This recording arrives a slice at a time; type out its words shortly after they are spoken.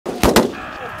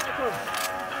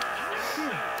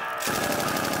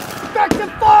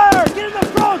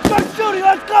Start shooting,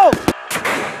 let's go!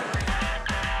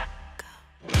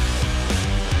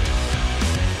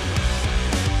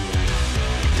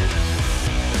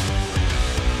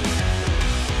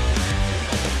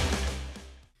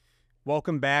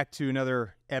 Welcome back to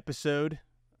another episode.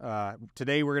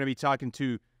 Today we're going to be talking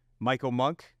to Michael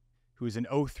Monk, who is an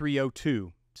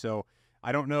 0302. So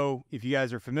I don't know if you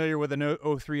guys are familiar with an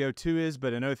 0302 is,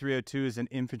 but an 0302 is an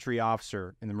infantry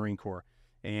officer in the Marine Corps.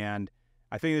 And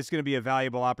I think this is going to be a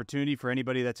valuable opportunity for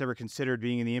anybody that's ever considered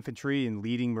being in the infantry and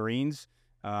leading Marines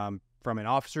from an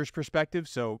officer's perspective.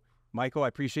 So, Michael, I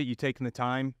appreciate you taking the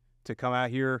time to come out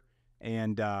here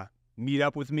and meet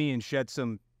up with me and shed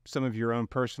some of your own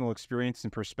personal experience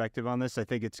and perspective on this. I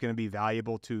think it's going to be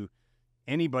valuable to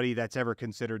anybody that's ever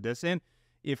considered this. And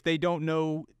if they don't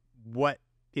know what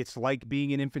it's like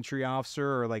being an infantry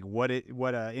officer or like what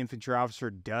a infantry officer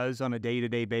does on a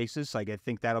day-to-day basis, like I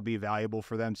think that'll be valuable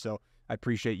for them. So I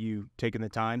appreciate you taking the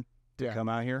time to come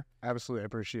out here. Absolutely. I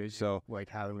appreciate you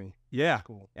having me. Yeah,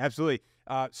 cool. Absolutely.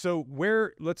 So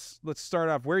let's start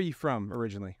off. Where are you from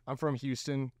originally? I'm from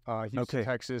Houston, Okay.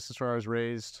 Texas. That's where I was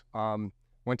raised.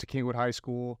 Went to Kingwood High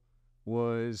School,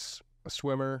 was a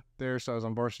swimmer there, so I was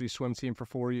on varsity swim team for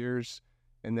 4 years,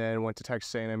 and then went to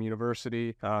Texas A&M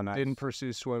University. Oh, nice. Didn't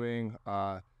pursue swimming.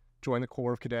 Joined the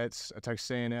Corps of Cadets at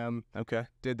Texas A&M. Okay.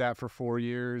 Did that for 4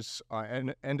 years,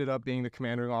 and ended up being the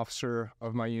commanding officer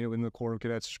of my unit in the Corps of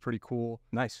Cadets, which is pretty cool.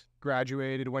 Nice.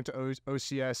 Graduated, went to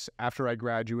OCS after I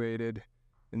graduated,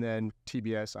 and then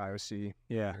TBS, IOC.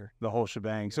 Yeah, the whole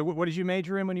shebang. So what did you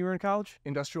major in when you were in college?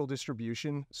 Industrial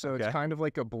distribution. So Okay. it's kind of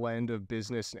like a blend of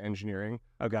business and engineering.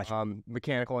 Oh, gotcha.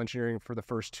 Mechanical engineering for the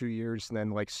first 2 years, and then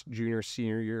like junior,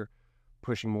 senior year,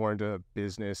 pushing more into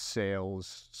business,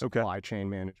 sales, supply chain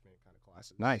management kind of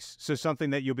classes. Nice. So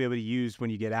something that you'll be able to use when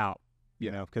you get out,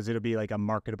 you know, because it'll be like a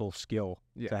marketable skill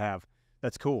to have.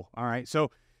 That's cool. All right.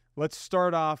 So let's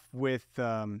start off with,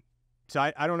 so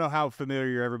I don't know how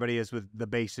familiar everybody is with the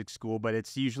basic school, but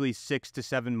it's usually 6 to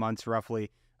 7 months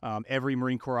roughly. Every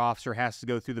Marine Corps officer has to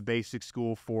go through the basic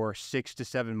school for 6 to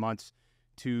 7 months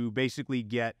to basically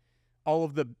get all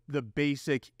of the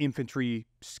basic infantry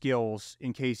skills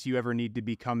in case you ever need to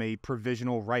become a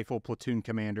provisional rifle platoon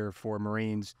commander for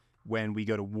Marines when we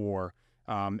go to war.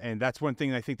 And that's one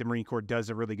thing I think the Marine Corps does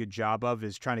a really good job of,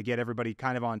 is trying to get everybody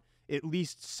kind of on at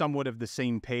least somewhat of the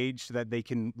same page so that they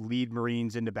can lead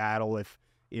Marines into battle if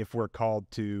we're called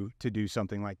to do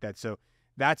something like that. So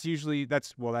that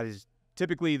is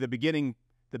typically the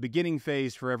beginning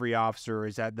phase for every officer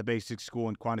is at the basic school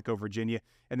in Quantico, Virginia.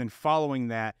 And then following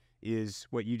that is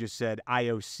what you just said,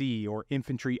 IOC, or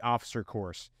Infantry Officer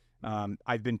course.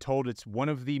 I've been told it's one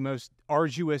of the most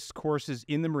arduous courses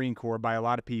in the Marine Corps by a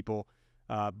lot of people.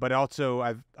 But also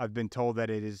I've been told that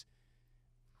it is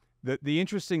the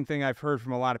interesting thing I've heard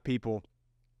from a lot of people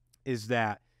is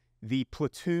that the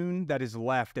platoon that is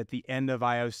left at the end of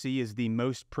IOC is the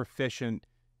most proficient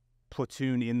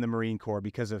platoon in the Marine Corps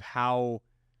because of how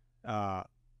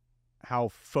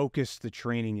focused the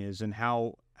training is and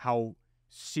how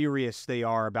serious they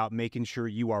are about making sure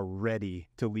you are ready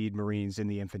to lead Marines in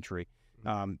the infantry.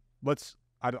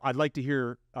 I'd like to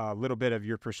hear a little bit of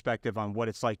your perspective on what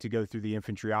it's like to go through the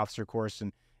infantry officer course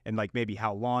and like maybe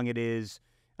how long it is,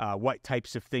 what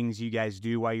types of things you guys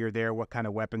do while you're there, what kind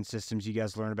of weapon systems you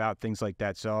guys learn about, things like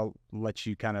that. So I'll let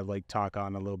you kind of like talk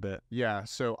on a little bit. Yeah,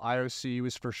 so IOC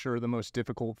was for sure the most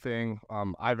difficult thing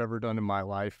I've ever done in my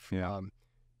life. Yeah.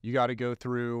 You got to go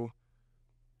through.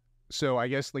 So I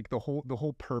guess like the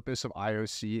whole purpose of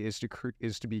IOC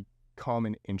is to become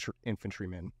an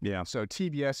infantryman. Yeah. So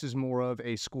TBS is more of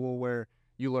a school where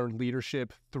you learn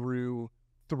leadership through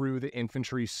the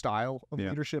infantry style of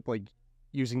leadership, like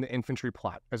using the infantry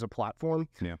as a platform.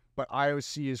 Yeah. But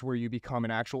IOC is where you become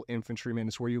an actual infantryman.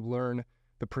 It's where you learn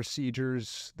the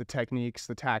procedures, the techniques,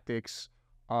 the tactics,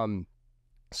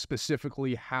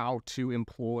 specifically how to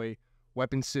employ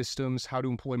weapon systems, how to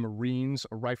employ Marines,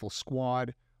 a rifle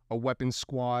squad, a weapons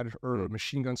squad, or a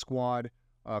machine gun squad,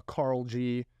 Carl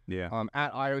G. Yeah.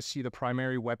 At IOC, the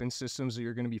primary weapon systems that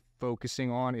you're going to be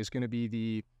focusing on is going to be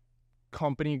the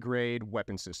company grade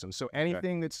weapon systems. So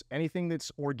anything that's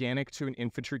organic to an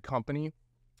infantry company.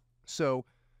 So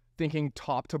thinking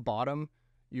top to bottom,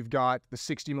 you've got the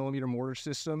 60 millimeter mortar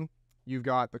system, you've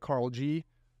got the Carl G,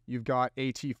 you've got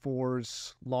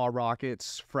AT4s, law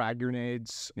rockets, frag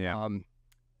grenades,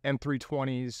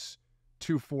 M320s,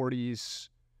 240s,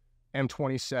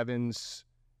 M27s,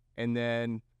 and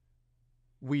then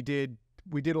we did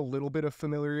a little bit of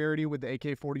familiarity with the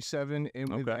AK-47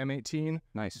 and with the M18.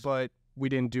 Nice. But we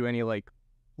didn't do any like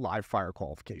live fire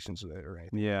qualifications with it or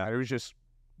anything. Yeah. It was just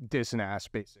dis and ass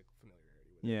basic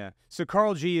familiarity Yeah. So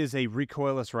Carl G is a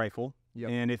recoilless rifle,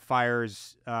 and it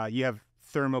fires. You have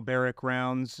thermobaric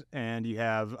rounds, and you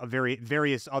have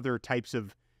various other types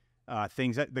of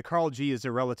things. The Carl G is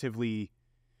a relatively.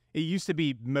 It used to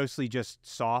be mostly just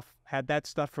soft. Had that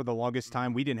stuff for the longest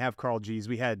time. We didn't have Carl Gs.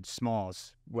 We had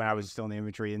smalls when I was still in the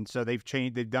infantry, and so they've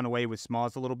changed. They've done away with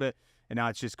smalls a little bit, and now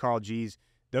it's just Carl Gs.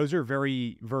 Those are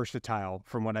very versatile,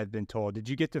 from what I've been told. Did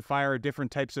you get to fire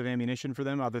different types of ammunition for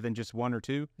them, other than just one or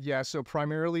two? Yeah, so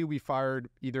primarily we fired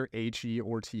either HE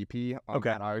or TP at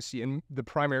IOC, and the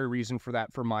primary reason for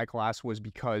that for my class was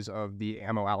because of the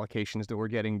ammo allocations that we're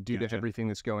getting due to everything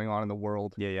that's going on in the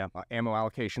world. Ammo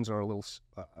allocations are a little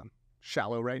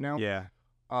shallow right now.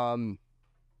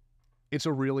 It's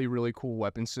a really, really cool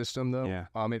weapon system, though.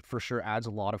 It for sure adds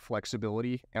a lot of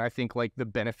flexibility, and I think like the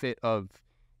benefit of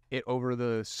it over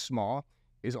the SMAW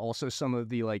is also some of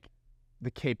the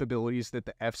the capabilities that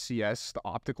the FCS, the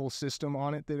optical system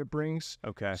on it that it brings.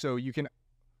 So you can,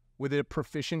 with a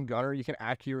proficient gunner, you can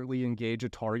accurately engage a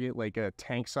target, like a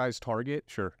tank-sized target,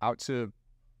 out to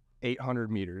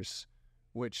 800 meters,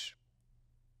 which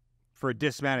for a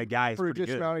dismounted guy is pretty good.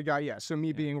 For a dismounted guy, yeah. So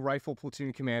me being rifle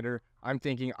platoon commander, I'm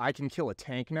thinking I can kill a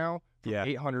tank now from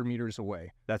 800 meters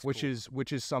away. That's which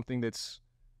is something that's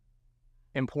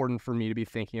important for me to be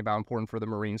thinking about, important for the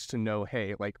Marines to know,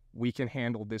 hey, like, we can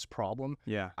handle this problem.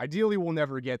 Ideally, we'll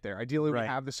never get there. Ideally, we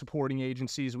have the supporting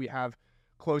agencies. We have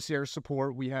close air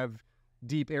support. We have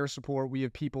deep air support. We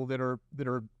have people that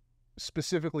are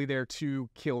specifically there to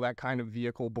kill that kind of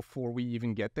vehicle before we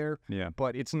even get there.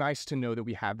 But it's nice to know that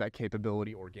we have that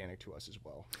capability organic to us as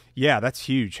well. Yeah, that's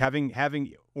huge.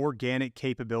 Having organic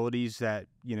capabilities that,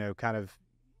 kind of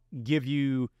give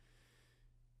you,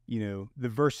 the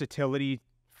versatility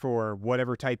for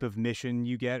whatever type of mission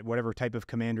you get, whatever type of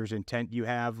commander's intent you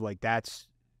have, like that's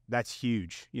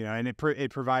huge, and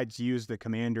it provides you as the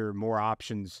commander more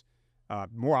options,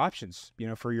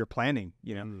 for your planning.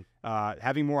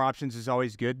 Having more options is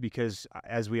always good because,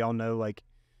 as we all know,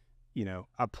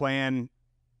 a plan.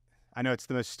 I know it's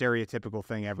the most stereotypical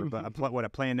thing ever, but a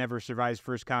plan never survives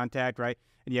first contact, right?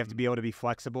 And you have to be able to be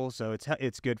flexible, so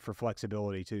it's good for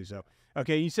flexibility too. So,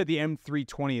 okay, you said the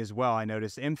M320 as well. I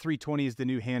noticed M320 is the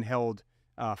new handheld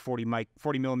 40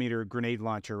 millimeter grenade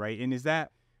launcher, right? And is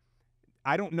that?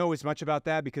 I don't know as much about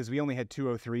that because we only had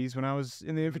 203s when I was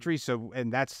in the infantry. So,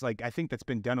 and that's I think that's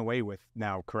been done away with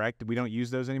now, correct? We don't use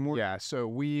those anymore? Yeah, so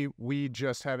we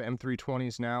just have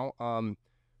M320s now.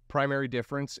 Primary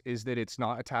difference is that it's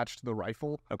not attached to the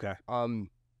rifle.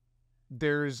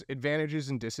 There's advantages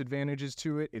and disadvantages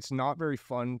to it. It's not very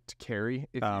fun to carry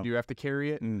if you do have to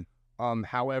carry it.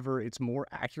 However, it's more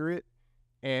accurate,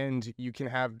 and you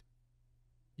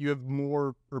have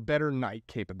more or better night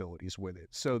capabilities with it.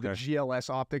 So the GLS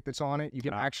optic that's on it, you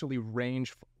can actually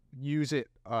use it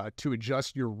to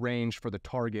adjust your range for the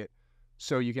target,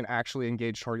 so you can actually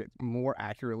engage target more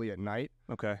accurately at night.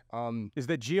 Is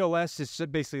that GLS is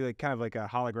basically kind of like a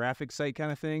holographic sight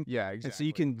kind of thing? Yeah, exactly.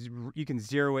 And so you can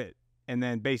zero it, and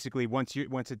then basically once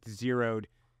it's zeroed,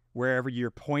 wherever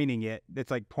you're pointing it, it's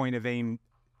like point of aim.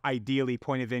 Ideally,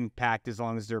 point of impact, as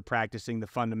long as they're practicing the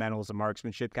fundamentals of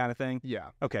marksmanship kind of thing.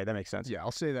 Okay, that makes sense. Yeah,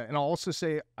 I'll say that. And I'll also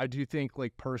say I do think,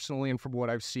 personally, and from what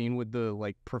I've seen with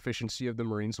the proficiency of the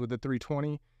Marines with the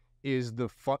 320, is the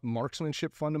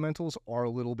marksmanship fundamentals are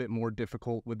a little bit more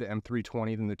difficult with the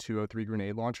M320 than the 203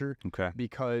 grenade launcher.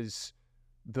 Because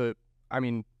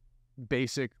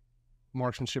basic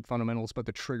marksmanship fundamentals, but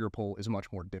the trigger pull is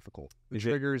much more difficult. The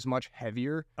trigger is much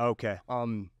heavier.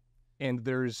 And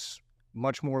there's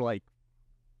much more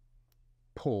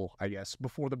pull, I guess,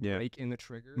 before the break in the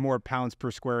trigger. More pounds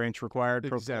per square inch required.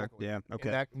 Exactly. Yeah.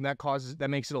 Okay. And that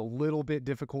makes it a little bit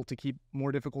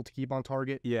more difficult to keep on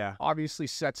target. Yeah. Obviously,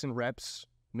 sets and reps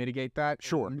mitigate that.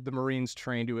 Sure. The Marines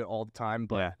train to it all the time,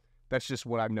 but that's just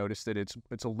what I've noticed, that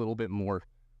it's a little bit more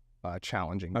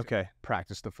challenging. To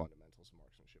practice the fundamentals of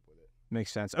marksmanship with it.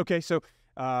 Makes sense. Okay, so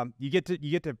you get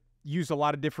to use a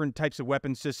lot of different types of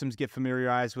weapon systems, get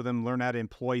familiarized with them, learn how to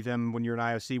employ them when you're in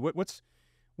IOC. What's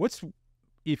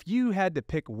if you had to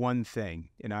pick one thing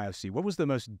in IOC, what was the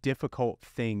most difficult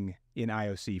thing in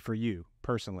IOC for you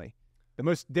personally? The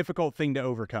most difficult thing to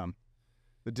overcome?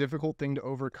 The difficult thing to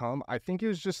overcome, I think it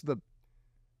was just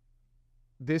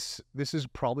this is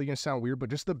probably going to sound weird,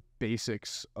 but just the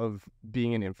basics of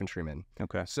being an infantryman.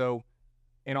 So,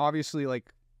 and obviously,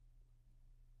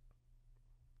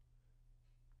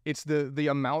 it's the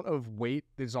amount of weight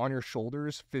that's on your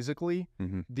shoulders physically,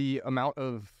 the amount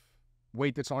of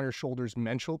weight that's on your shoulders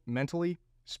mentally,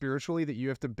 spiritually, that you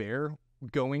have to bear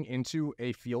going into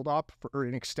a field op or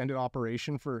an extended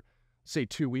operation for, say,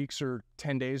 2 weeks or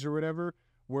 10 days or whatever,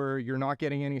 where you're not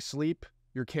getting any sleep,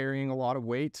 you're carrying a lot of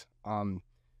weight. And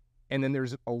then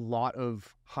there's a lot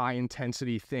of high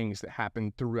intensity things that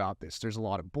happen throughout this. There's a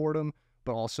lot of boredom,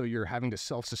 but also you're having to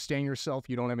self-sustain yourself.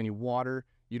 You don't have any water,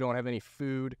 you don't have any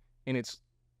food, and it's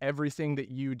everything that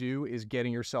you do is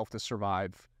getting yourself to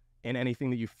survive, and anything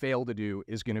that you fail to do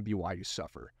is going to be why you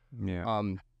suffer. Yeah.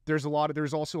 There's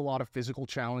also a lot of physical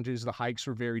challenges. The hikes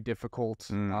are very difficult.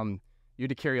 You had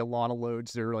to carry a lot of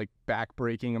loads. They're like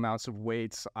back-breaking amounts of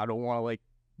weights. I don't want to like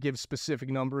give specific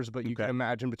numbers, but you can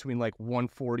imagine between like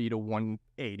 140 to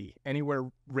 180,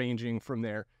 anywhere ranging from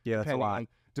there. Yeah, that's a lot.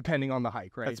 Depending on the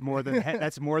hike, right? That's more than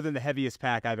that's more than the heaviest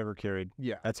pack I've ever carried.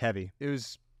 Yeah, that's heavy.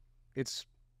 It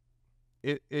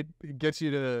gets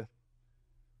you to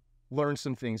learn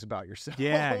some things about yourself.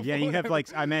 Yeah. You have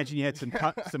like, I imagine you had some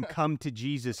come to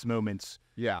Jesus moments.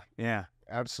 Yeah, Absolutely.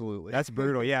 absolutely. That's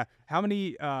brutal. Yeah. How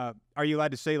many? Are you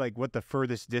allowed to say like what the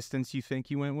furthest distance you think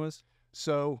you went was?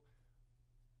 So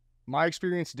my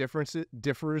experience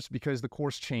differs because the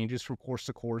course changes from course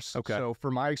to course. Okay. So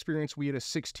for my experience, we had a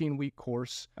 16-week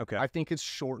course. Okay. I think it's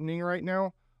shortening right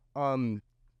now, to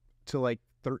like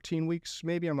 13 weeks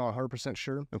maybe. I'm not 100%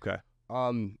 sure. Okay.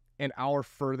 And our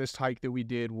furthest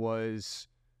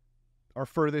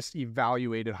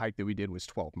evaluated hike that we did was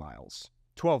 12 miles.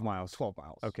 12 miles. 12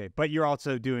 miles. Okay. But you're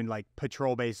also doing like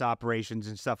patrol-based operations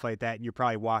and stuff like that, and you're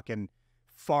probably walking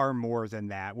far more than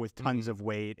that with tons of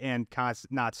weight and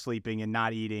not sleeping and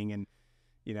not eating. And,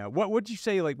 you know, what would you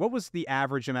say, like, what was the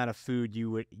average amount of food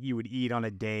you would eat on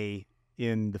a day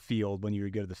in the field when you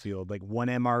would go to the field? Like 1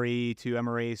 MRE, 2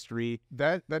 MREs, 3?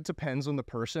 That depends on the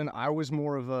person. I was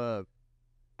more of a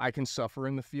I can suffer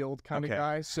in the field kind of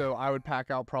guy. So I would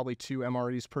pack out probably 2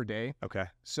 MREs per day. Okay.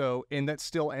 So, and that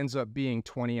still ends up being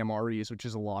 20 MREs, which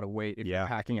is a lot of weight if you're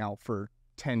packing out for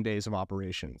 10 days of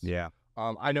operations. Yeah.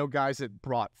 I know guys that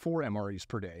brought 4 MREs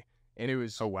per day, and it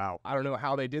was, oh, wow. I don't know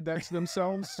how they did that to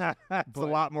themselves. It's a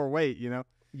lot more weight, you know?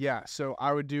 Yeah. So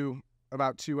I would do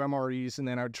about 2 MREs, and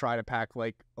then I would try to pack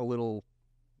like a little,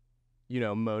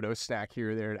 moto snack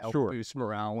here or there to help boost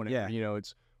morale when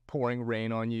it's pouring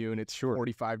rain on you and it's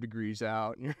 45 degrees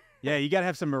out. Yeah, you got to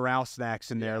have some morale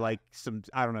snacks in there, like some,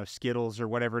 I don't know, Skittles or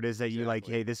whatever it is that you like,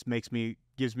 hey, this gives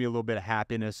me a little bit of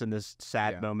happiness in this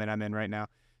sad moment I'm in right now.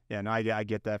 Yeah, no, I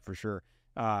get that for sure.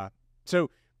 So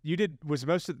you was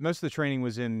most of the training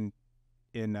was in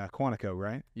Quantico,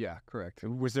 right? Yeah, correct.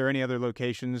 Was there any other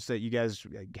locations that you guys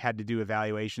had to do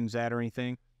evaluations at or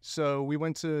anything? So we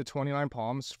went to 29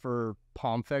 Palms for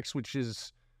PalmFex, which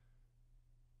is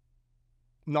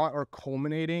not our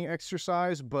culminating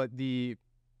exercise, but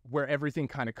where everything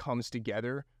kind of comes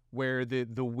together, where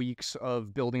the weeks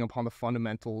of building upon the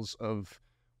fundamentals of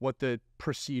what the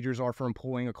procedures are for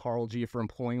employing a Carl G, for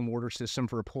employing a mortar system,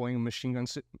 for employing a machine gun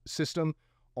system,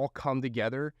 all come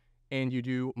together, and you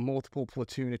do multiple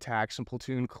platoon attacks and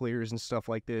platoon clears and stuff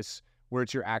like this, where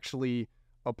you're actually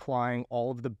applying all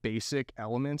of the basic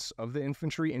elements of the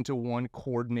infantry into one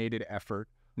coordinated effort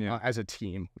as a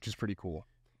team, which is pretty cool.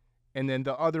 And then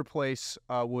the other place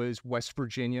was West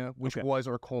Virginia, which was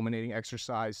our culminating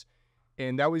exercise.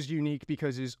 And that was unique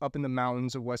because it's up in the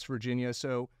mountains of West Virginia.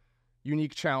 So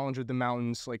unique challenge with the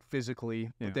mountains, like physically.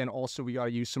 But then also we got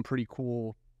to use some pretty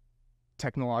cool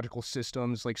technological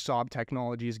systems. Like Saab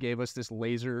Technologies gave us this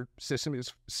laser system.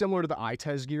 It's similar to the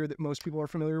ITES gear that most people are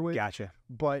familiar with. Gotcha.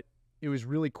 But it was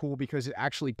really cool because it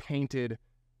actually painted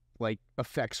like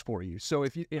effects for you. So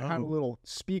if it had a little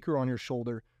speaker on your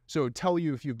shoulder, so it would tell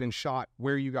you if you've been shot,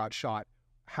 where you got shot,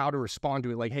 how to respond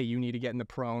to it. Like, hey, you need to get in the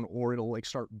prone, or it'll like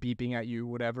start beeping at you,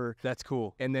 whatever. That's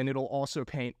cool. And then it'll also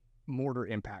paint mortar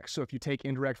impacts. So if you take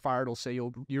indirect fire, it'll say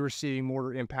you're receiving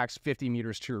mortar impacts 50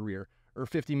 meters to your rear or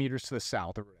 50 meters to the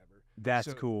south or whatever.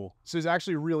 That's cool. So it's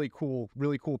actually a really cool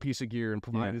piece of gear, and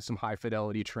provided some high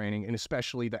fidelity training, and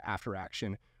especially the after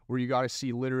action, where you got to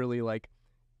see literally like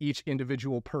each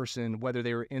individual person, whether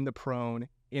they were in the prone,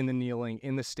 in the kneeling,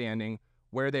 in the standing,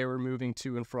 where they were moving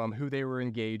to and from, who they were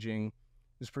engaging.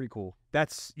 It's pretty cool.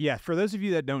 That's, for those of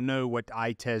you that don't know what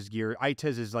ITES gear,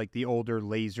 ITES is like the older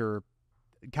laser,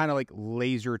 kind of like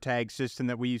laser tag system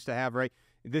that we used to have, right?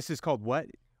 This is called what?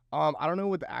 I don't know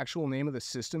what the actual name of the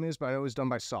system is, but I know it was done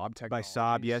by Saab Technologies. By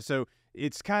Saab, yeah. So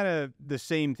it's kind of the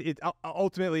same.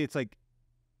 Ultimately, it's like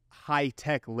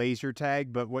high-tech laser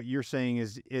tag, but what you're saying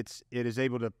is it is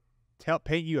able to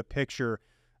paint you a picture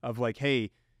of like,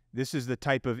 hey, this is the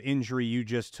type of injury you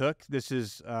just took. This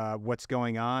is what's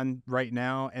going on right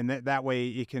now. And that way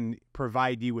it can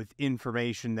provide you with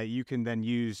information that you can then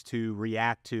use to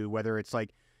react to, whether it's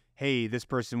like, hey, this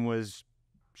person was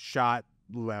shot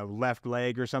left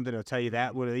leg or something. It'll tell you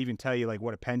that. Would it even tell you like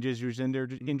what appendage was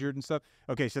injured and stuff?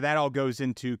 Okay, so that all goes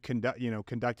into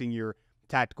conducting your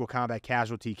tactical combat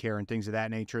casualty care and things of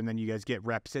that nature. And then you guys get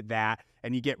reps at that,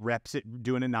 and you get reps at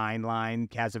doing a 9-line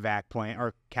CASEVAC plan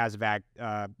or CASEVAC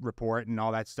report and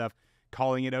all that stuff,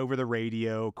 calling it over the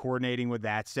radio, coordinating with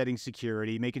that, setting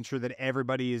security, making sure that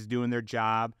everybody is doing their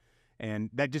job. And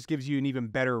that just gives you an even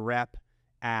better rep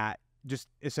at just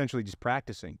essentially just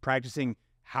practicing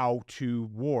how to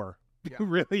war. Yeah.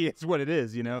 Really, it's what it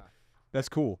is, you know? Yeah. That's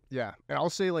cool. Yeah. And I'll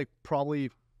say, like, probably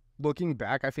looking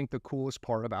back, I think the coolest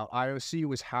part about IOC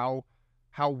was how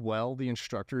well the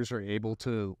instructors are able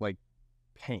to, like,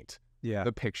 paint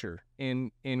the picture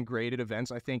in graded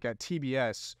events. I think at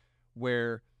TBS,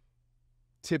 where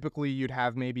typically you'd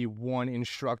have maybe one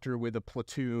instructor with a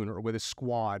platoon or with a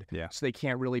squad, so they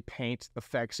can't really paint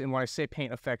effects. And when I say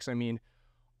paint effects, I mean,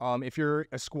 if you're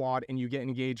a squad and you get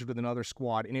engaged with another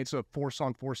squad and it's a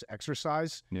force-on-force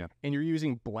exercise, and you're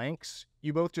using blanks,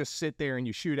 you both just sit there and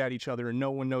you shoot at each other and no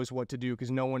one knows what to do because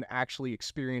no one actually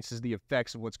experiences the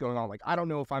effects of what's going on. Like, I don't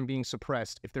know if I'm being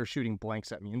suppressed if they're shooting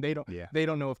blanks at me, and they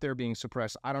don't know if they're being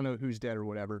suppressed. I don't know who's dead or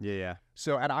whatever.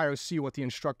 So at IOC, what the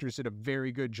instructors did a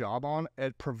very good job on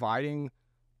at providing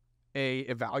a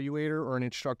evaluator or an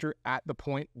instructor at the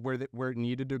point where it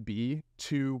needed to be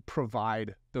to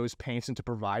provide those paints and to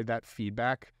provide that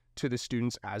feedback to the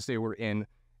students as they were in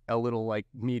a little, like,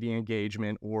 media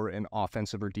engagement or an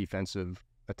offensive or defensive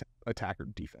attack or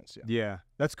defense. Yeah,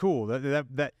 that's cool.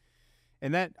 That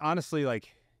and that honestly,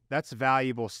 like, that's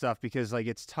valuable stuff because, like,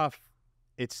 it's tough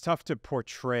to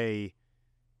portray,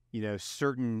 you know,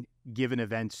 certain given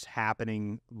events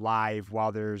happening live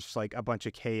while there's, like, a bunch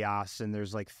of chaos and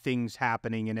there's, like, things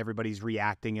happening and everybody's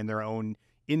reacting in their own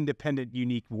independent,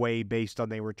 unique way based on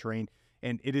they were trained.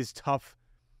 And it is tough.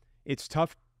 It's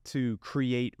tough to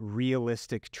create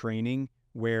realistic training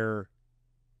where,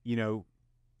 you know,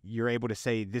 you're able to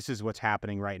say, this is what's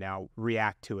happening right now,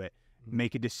 react to it,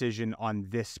 make a decision on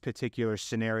this particular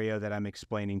scenario that I'm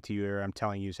explaining to you or I'm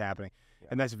telling you is happening.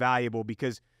 And that's valuable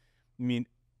because, I mean,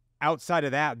 outside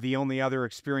of that, the only other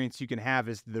experience you can have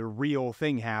is the real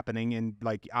thing happening. And,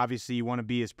 like, obviously you want to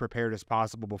be as prepared as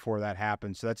possible before that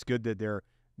happens. So that's good that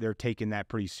they're taking that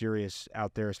pretty serious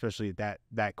out there, especially at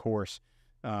that course.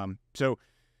 So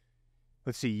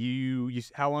let's see, you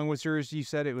how long was yours? You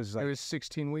said it was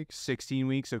 16 weeks. 16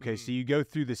 weeks. Okay. So you go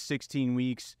through the 16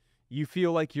 weeks. You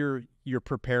feel like you're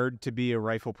prepared to be a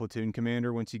rifle platoon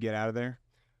commander once you get out of there?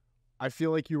 I feel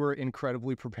like you were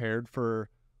incredibly prepared for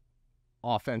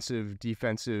offensive,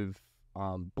 defensive,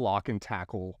 block and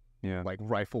tackle, like,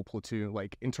 rifle platoon.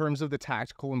 Like, in terms of the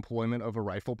tactical employment of a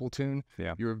rifle platoon,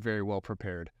 you were very well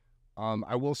prepared.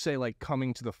 I will say, like,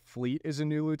 coming to the fleet as a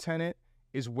new lieutenant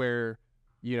is where,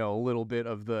 you know, a little bit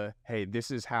of the, hey, this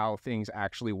is how things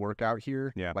actually work out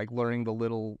here. Like, learning the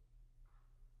little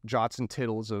jots and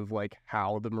tittles of, like,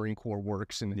 how the Marine Corps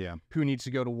works and who needs to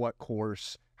go to what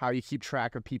course, how you keep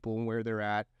track of people and where they're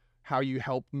at, how you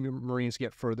help Marines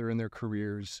get further in their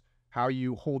careers, how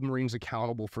you hold Marines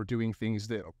accountable for doing things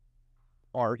that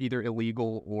are either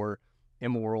illegal or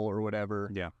immoral or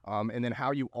whatever. And then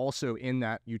how you also, in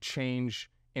that, you change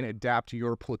and adapt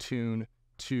your platoon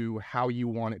to how you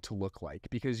want it to look like.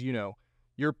 Because, you know,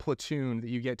 your platoon that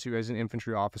you get to as an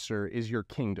infantry officer is your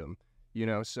kingdom, you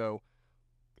know? So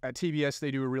at TBS,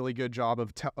 they do a really good job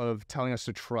of telling us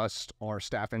to trust our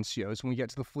staff NCOs when we get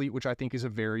to the fleet, which I think is a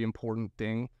very important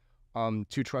thing.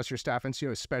 To trust your staff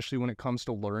NCO, especially when it comes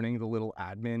to learning the little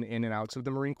admin in and outs of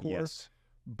the Marine Corps.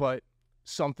 But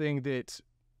something that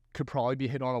could probably be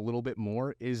hit on a little bit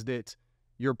more is that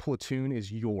your platoon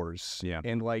is yours.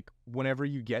 And, like, whenever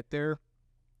you get there,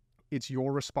 it's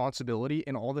your responsibility,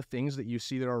 and all the things that you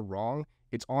see that are wrong,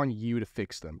 it's on you to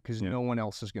fix them because no one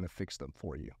else is going to fix them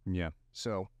for you.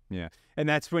 So. And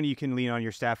that's when you can lean on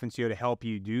your staff NCO to help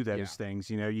you do those things.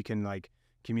 You know, you can, like,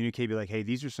 communicate, be like, hey,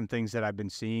 these are some things that I've been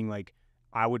seeing, like,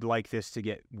 I would like this to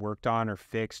get worked on or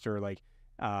fixed, or, like,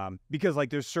 because, like,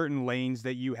 there's certain lanes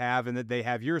that you have and that they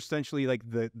have. You're essentially, like,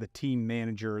 the team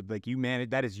manager, like, you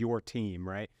manage, that is your team,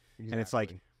 right? And it's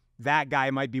like, that guy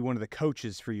might be one of the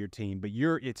coaches for your team, but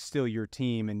it's still your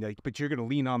team, and, like, but you're going to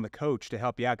lean on the coach to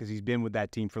help you out because he's been with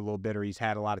that team for a little bit, or he's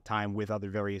had a lot of time with other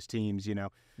various teams, you know?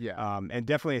 And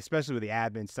definitely, especially with the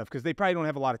admin stuff, because they probably don't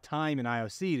have a lot of time in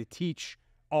IOC to teach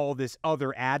all this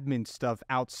other admin stuff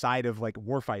outside of, like,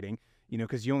 warfighting, you know,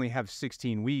 because you only have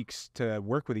 16 weeks to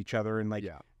work with each other and, like,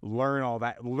 learn all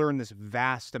that, learn this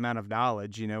vast amount of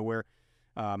knowledge, you know, where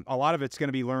a lot of it's going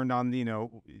to be learned on, you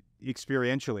know,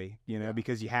 experientially, you know,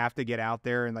 because you have to get out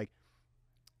there and, like,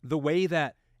 the way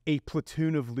that a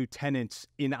platoon of lieutenants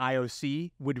in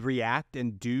IOC would react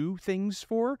and do things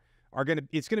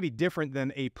it's going to be different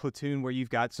than a platoon where you've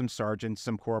got some sergeants,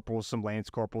 some corporals, some lance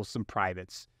corporals, some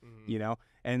privates. you know?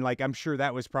 And like, I'm sure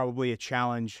that was probably a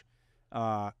challenge,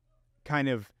 kind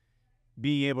of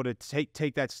being able to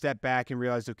take that step back and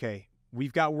realize, okay,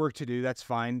 we've got work to do. That's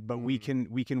fine. But we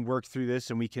can work through this,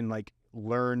 and we can like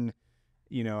learn,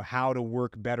 you know, how to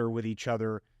work better with each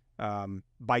other,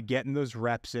 by getting those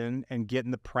reps in and getting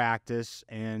the practice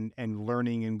and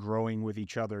learning and growing with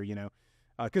each other, you know,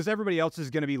 because everybody else is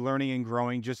going to be learning and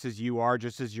growing just as you are,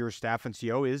 just as your staff and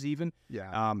CO is even.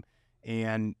 Yeah.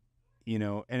 And, you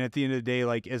know, and at the end of the day,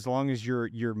 like, as long as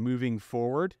you're moving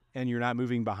forward and you're not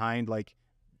moving behind, like,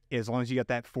 as long as you got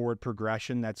that forward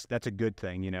progression, that's a good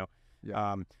thing, you know?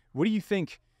 Yeah. What do you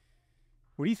think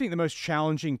the most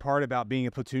challenging part about being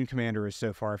a platoon commander is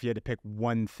so far, if you had to pick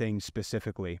one thing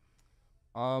specifically?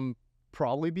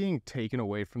 Probably being taken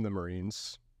away from the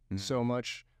Marines so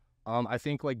much. I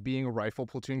think like being a rifle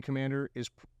platoon commander is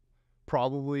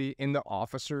probably, in the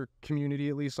officer community,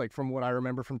 at least, like from what I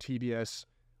remember from TBS,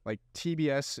 like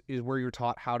TBS is where you're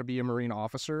taught how to be a Marine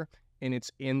officer, and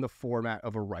it's in the format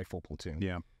of a rifle platoon.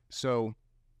 Yeah. So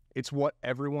it's what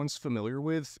everyone's familiar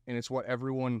with, and it's what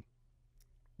everyone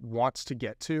wants to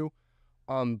get to.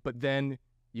 But then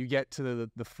you get to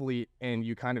the fleet, and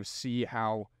you kind of see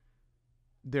how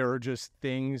there are just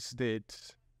things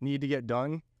that need to get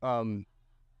done.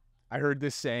 I heard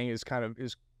this saying is kind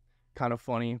of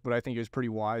funny, but I think it was pretty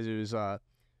wise. It was,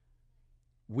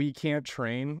 we can't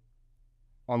train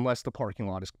unless the parking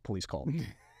lot is police called.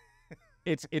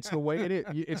 It's the way it is.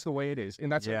 It's the way it is,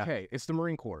 and that's okay. It's the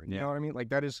Marine Corps. You know what I mean? Like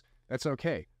that's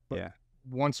okay. But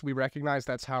once we recognize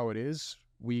that's how it is,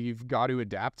 we've got to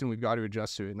adapt and we've got to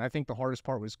adjust to it. And I think the hardest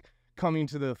part was coming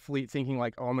to the fleet thinking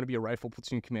like, oh, I'm going to be a rifle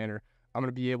platoon commander. I'm going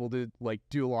to be able to like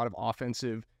do a lot of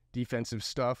offensive, defensive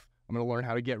stuff. I'm going to learn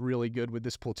how to get really good with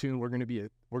this platoon. We're going to be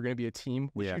a team,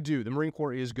 which you do. The Marine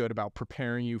Corps is good about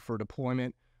preparing you for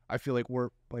deployment. I feel like we're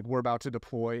about to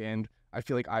deploy, and I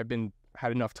feel like I've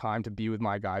had enough time to be with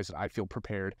my guys that I feel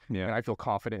prepared, and I feel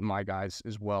confident in my guys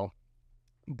as well.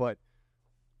 But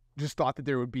just thought that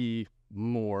there would be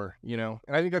more, you know.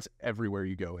 And I think that's everywhere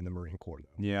you go in the Marine Corps,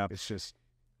 though. Yeah, it's just.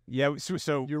 Yeah,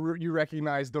 so you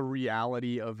recognize the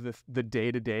reality of the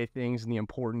day-to-day things and the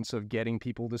importance of getting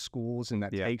people to schools, and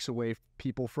that takes away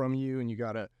people from you, and you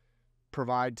got to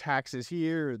provide taxes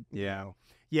here.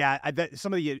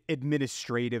 Some of the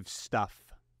administrative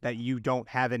stuff that you don't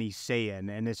have any say in,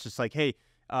 and it's just like, hey,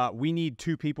 we need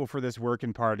 2 people for this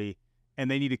working party, and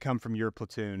they need to come from your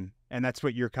platoon, and that's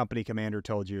what your company commander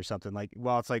told you or something. Like,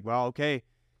 well, it's like, well, okay,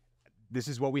 this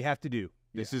is what we have to do.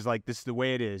 This is the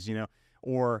way it is, you know.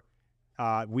 Or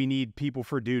we need people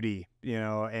for duty, you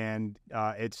know, and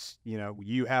it's, you know,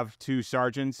 you have 2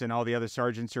 sergeants and all the other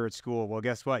sergeants are at school. Well,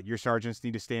 guess what? Your sergeants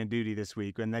need to stay on duty this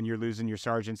week, and then you're losing your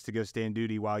sergeants to go stay on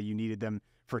duty while you needed them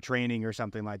for training or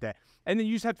something like that. And then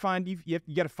you just have to find, you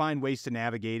got to find ways to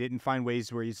navigate it and find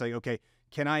ways where you say, okay,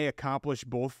 can I accomplish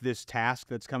both this task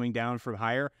that's coming down from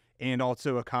higher and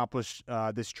also accomplish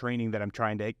this training that I'm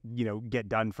trying to, you know, get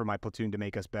done for my platoon to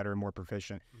make us better and more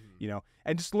proficient, you know,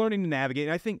 and just learning to navigate.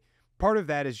 And I think part of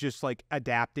that is just like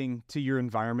adapting to your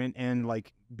environment and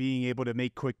like being able to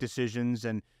make quick decisions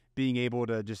and being able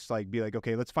to just like be like,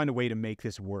 okay, let's find a way to make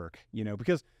this work, you know,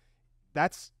 because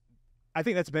I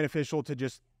think that's beneficial to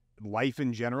just life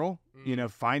in general, you know,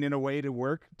 finding a way to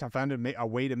work, to find a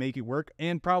way to make it work.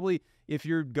 And probably if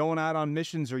you're going out on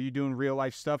missions or you're doing real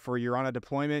life stuff or you're on a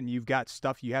deployment and you've got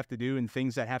stuff you have to do and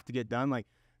things that have to get done, like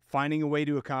finding a way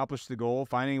to accomplish the goal,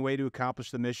 finding a way to accomplish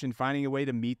the mission, finding a way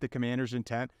to meet the commander's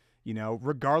intent, you know,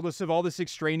 regardless of all this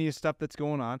extraneous stuff that's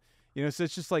going on, you know. So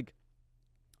it's just like,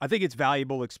 I think it's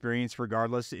valuable experience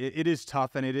regardless. It is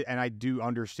tough, and I do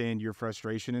understand your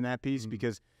frustration in that piece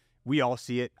because we all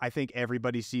see it. I think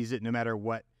everybody sees it, no matter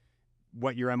what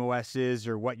your MOS is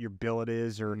or what your billet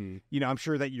is, or you know, I'm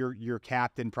sure that your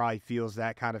captain probably feels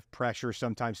that kind of pressure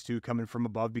sometimes too, coming from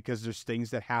above, because there's things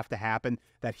that have to happen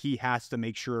that he has to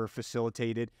make sure are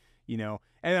facilitated, you know.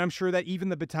 And I'm sure that even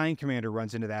the battalion commander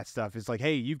runs into that stuff. It's like,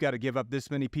 hey, you've got to give up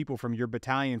this many people from your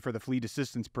battalion for the fleet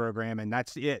assistance program, and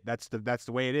that's it. That's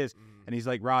the way it is. And he's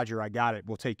like, Roger, I got it.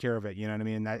 We'll take care of it. You know what I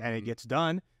mean? And it gets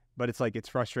done. But it's like, it's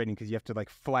frustrating because you have to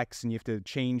like flex and you have to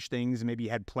change things, and maybe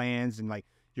you had plans and like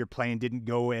your plan didn't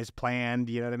go as planned.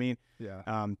 You know what I mean?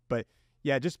 Yeah. But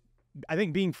yeah, just, I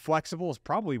think being flexible is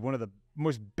probably one of the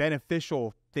most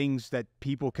beneficial things that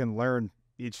people can learn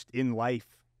in life,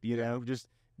 you know, just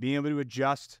being able to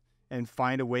adjust and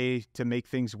find a way to make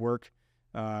things work.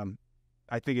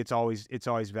 I think it's always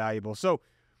valuable. So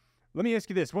let me ask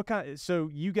you this. So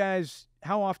you guys,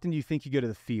 how often do you think you go to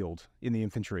the field in the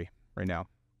infantry right now?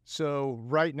 So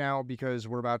right now, because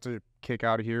we're about to kick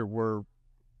out of here, we're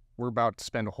about to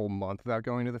spend a whole month without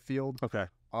going to the field. Okay.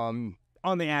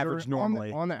 On the average,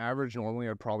 normally. On the average, normally,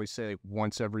 I'd probably say like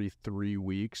once every 3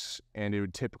 weeks, and it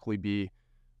would typically be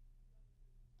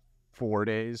 4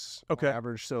 days on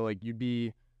average. So like you'd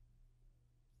be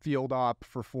field op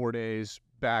for 4 days,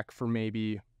 back for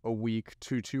maybe a week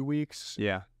to 2 weeks.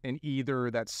 Yeah. And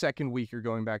either that second week you're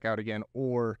going back out again,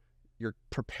 or you're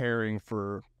preparing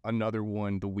for another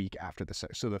one the week after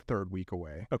so the third week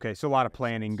away. Okay, so a lot of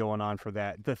planning going on for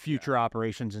that, the future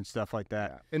operations and stuff like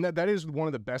that. Yeah. And that is one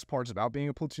of the best parts about being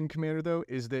a platoon commander, though,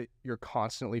 is that you're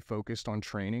constantly focused on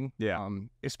training. Yeah.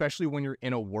 Especially when you're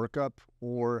in a workup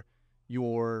or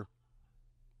you're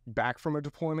back from a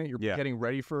deployment, you're getting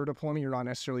ready for a deployment, you're not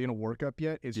necessarily in a workup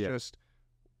yet. It's just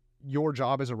your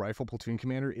job as a rifle platoon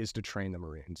commander is to train the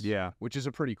Marines. Yeah. Which is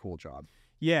a pretty cool job.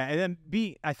 Yeah, and then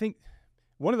I think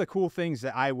one of the cool things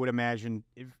that I would imagine,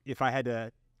 if I had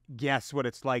to guess what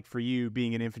it's like for you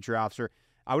being an infantry officer,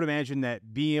 I would imagine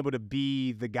that being able to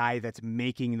be the guy that's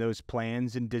making those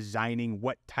plans and designing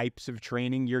what types of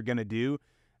training you're going to do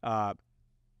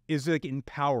is like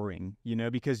empowering, you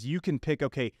know, because you can pick,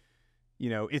 okay,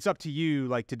 you know, it's up to you,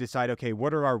 like, to decide, okay,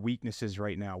 what are our weaknesses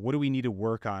right now? What do we need to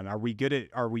work on? Are we good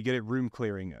at room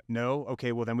clearing? No?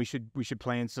 Okay, well then we should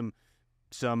plan some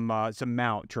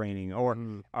mount training, or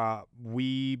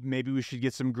maybe we should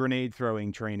get some grenade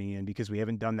throwing training in because we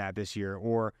haven't done that this year,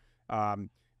 or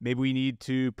maybe we need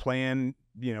to plan,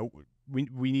 you know,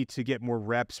 we need to get more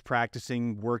reps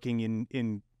practicing working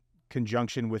in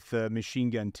conjunction with the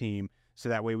machine gun team, so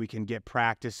that way we can get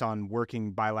practice on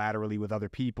working bilaterally with other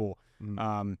people,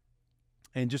 and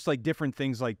just like different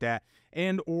things like that,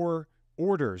 and or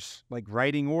orders, like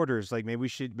writing orders. Like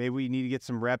maybe we need to get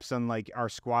some reps on like our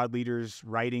squad leaders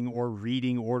writing or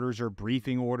reading orders or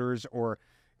briefing orders or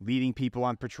leading people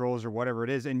on patrols or whatever it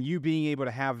is, and you being able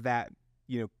to have that,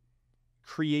 you know,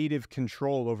 creative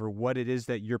control over what it is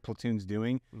that your platoon's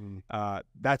doing.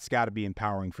 That's got to be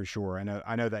empowering for sure.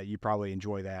 I know that you probably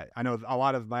enjoy that. I know a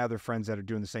lot of my other friends that are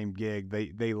doing the same gig,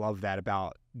 they love that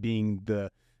about being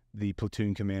the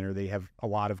platoon commander. They have a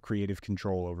lot of creative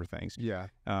control over things. Yeah.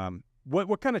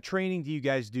 What kind of training do you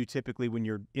guys do typically when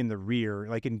you're in the rear,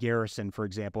 like in garrison, for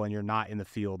example, and you're not in the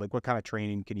field? Like what kind of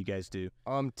training can you guys do?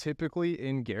 Typically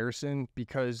in garrison,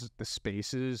 because the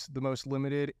space is the most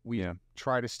limited, we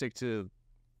try to stick to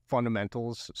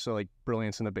fundamentals. So like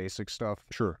brilliance in the basic stuff.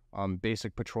 Sure.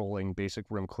 Basic patrolling, basic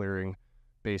room clearing,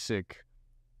 basic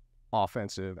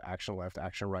offensive, action left,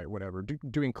 action right, whatever.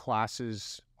 Doing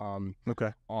classes on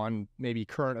maybe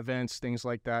current events, things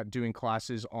like that. Doing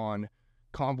classes on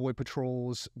convoy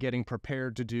patrols, getting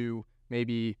prepared to do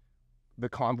maybe the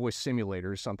convoy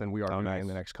simulator is something we are doing in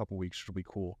the next couple weeks, which will be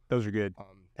cool. Those are good.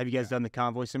 Have you guys done the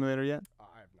convoy simulator yet?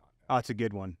 I have not. Oh, it's a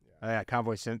good one. Yeah,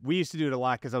 convoy sim. We used to do it a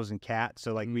lot because I was in CAT,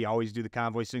 so like we always do the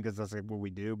convoy sim because that's like what we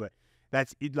do. But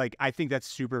that's like I think that's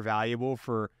super valuable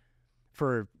for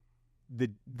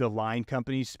the line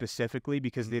companies specifically,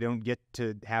 because they don't get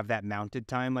to have that mounted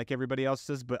time like everybody else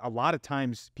does. But a lot of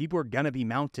times people are gonna be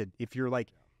mounted if you're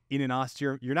like in an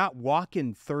austere, you're not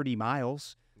walking 30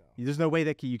 miles. No. There's no way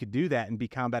that you could do that and be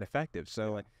combat effective.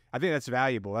 So like, I think that's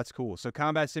valuable. That's cool. So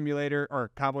combat simulator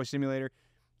or convoy simulator,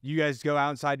 you guys go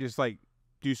outside, just like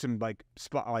do some like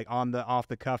off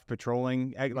the cuff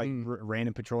patrolling, like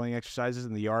random patrolling exercises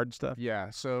in the yard and stuff. Yeah.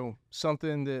 So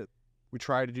something that we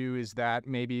try to do is that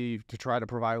maybe to try to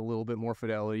provide a little bit more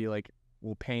fidelity, like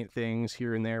we'll paint things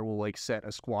here and there. We'll like set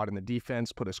a squad in the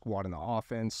defense, put a squad in the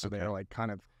offense. So they're like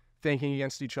kind of thinking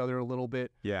against each other a little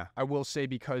bit. Yeah. I will say,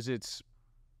 because it's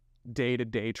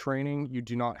day-to-day training, you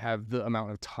do not have the amount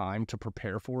of time to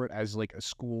prepare for it as like a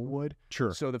school would.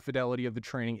 Sure. So the fidelity of the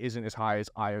training isn't as high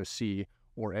as IOC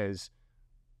or as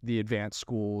the advanced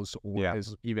schools or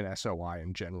as even SOI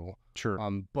in general. Sure.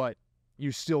 But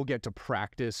you still get to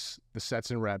practice the sets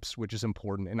and reps, which is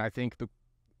important. And I think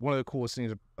one of the coolest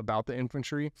things about the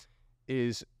infantry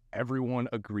is everyone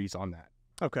agrees on that.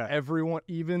 Okay. Everyone,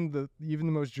 even the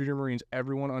most junior Marines,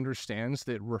 everyone understands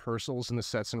that rehearsals and the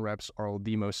sets and reps are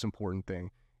the most important thing,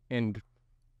 and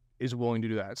is willing to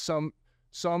do that.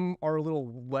 Some are a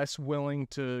little less willing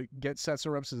to get sets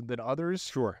and reps than others.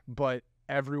 Sure. But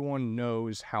everyone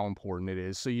knows how important it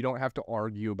is, so you don't have to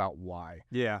argue about why.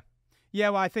 Yeah. Yeah,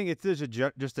 well, I think there's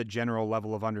just a general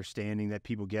level of understanding that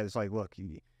people get. It's like, look,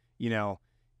 you know,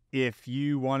 if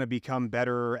you want to become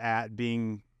better at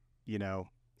being, you know,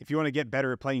 if you want to get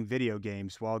better at playing video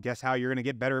games, well, guess how you're going to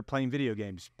get better at playing video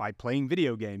games? By playing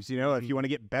video games. You know, if you want to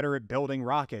get better at building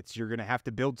rockets, you're going to have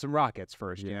to build some rockets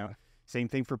first, you know? Same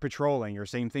thing for patrolling, or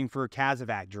same thing for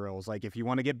CASEVAC drills. Like if you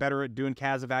want to get better at doing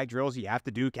CASEVAC drills, you have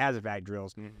to do CASEVAC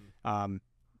drills.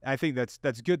 I think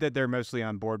that's good that they're mostly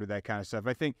on board with that kind of stuff.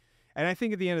 I think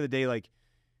at the end of the day, like,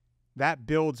 that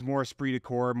builds more esprit de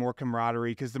corps, more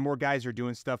camaraderie, because the more guys are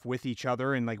doing stuff with each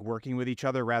other and like working with each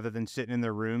other rather than sitting in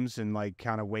their rooms and like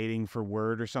kind of waiting for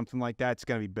word or something like that, it's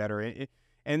going to be better.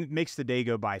 And it makes the day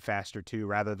go by faster too,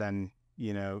 rather than,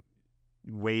 you know,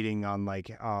 waiting on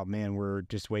like, oh man, we're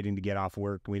just waiting to get off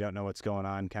work and we don't know what's going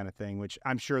on kind of thing, which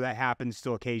I'm sure that happens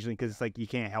still occasionally because it's like you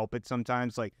can't help it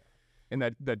sometimes. Like, and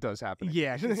that does happen.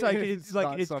 Yeah, it's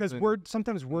because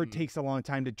sometimes word takes a long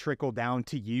time to trickle down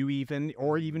to you even,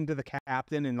 or even to the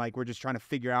captain, and like we're just trying to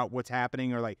figure out what's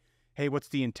happening, or like, hey, what's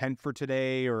the intent for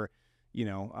today, or you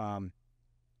know,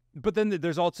 but then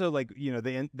there's also like, you know,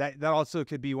 that also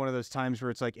could be one of those times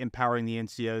where it's like empowering the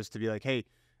NCOs to be like, hey,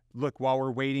 look, while we're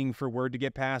waiting for word to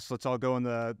get passed, let's all go in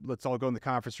the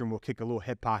conference room. We'll kick a little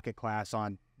hip pocket class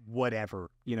on whatever,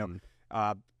 you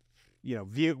know. You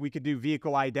know, we could do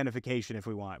vehicle identification if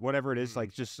we want, whatever it is.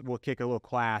 Like, just we'll kick a little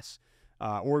class,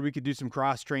 or we could do some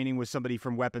cross training with somebody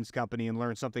from weapons company and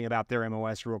learn something about their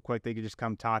MOS real quick. They could just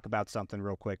come talk about something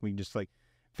real quick. We can just like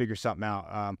figure something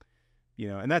out, you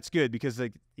know, and that's good because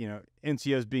like, you know,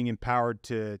 NCOs being empowered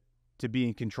to be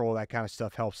in control of that kind of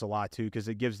stuff helps a lot too, because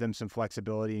it gives them some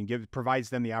flexibility and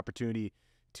provides them the opportunity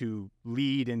to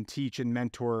lead and teach and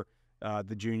mentor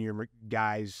the junior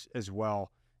guys as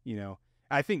well. You know,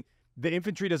 I think the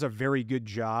infantry does a very good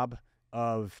job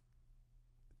of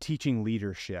teaching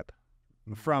leadership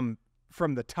from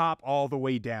the top all the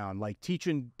way down. Like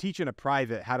teaching a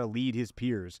private how to lead his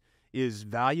peers is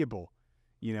valuable,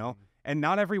 you know, and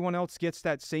not everyone else gets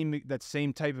that same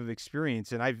type of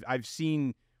experience. And I've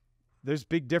seen there's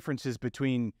big differences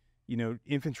between, you know,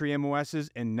 infantry MOSs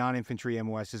and non-infantry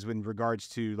MOSs in regards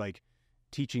to like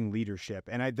teaching leadership.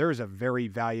 And there's a very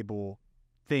valuable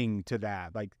thing to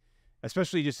that. Like,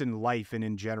 especially just in life and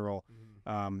in general.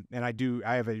 And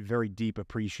I have a very deep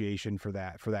appreciation for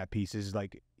that piece is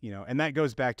like, you know, and that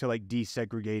goes back to like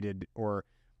desegregated or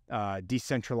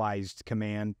decentralized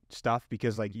command stuff,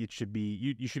 because like it should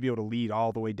be, you should be able to lead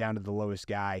all the way down to the lowest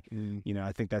guy. You know,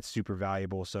 I think that's super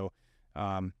valuable. So,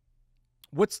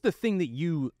 what's the thing that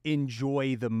you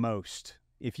enjoy the most?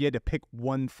 If you had to pick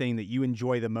one thing that you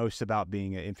enjoy the most about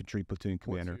being an infantry platoon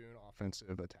commander. Platoon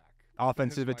offensive attack.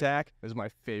 Offensive attack is my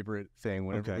favorite thing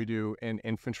whenever we do an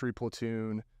infantry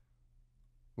platoon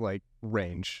like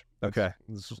range. Okay.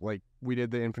 This is like we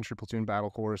did the infantry platoon battle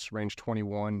course range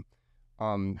 21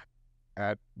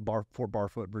 at Fort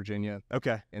Barfoot, Virginia.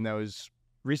 Okay. And that was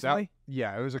recently?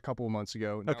 Yeah, it was a couple of months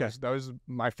ago. Okay. That was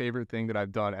my favorite thing that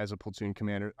I've done as a platoon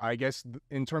commander. I guess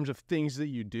in terms of things that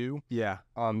you do, yeah.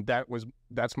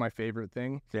 That's my favorite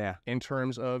thing. Yeah. In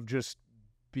terms of just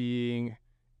being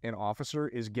an officer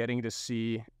is getting to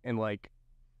see and like,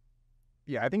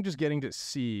 yeah, I think just getting to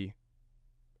see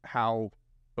how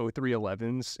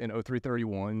 0311s and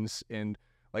 0331s and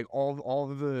like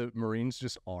all of the Marines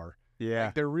just are. Yeah.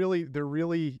 Like, they're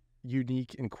really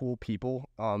unique and cool people.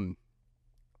 And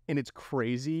it's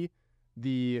crazy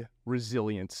the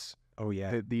resilience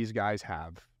that these guys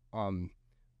have.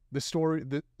 The story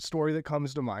that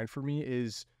comes to mind for me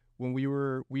is when we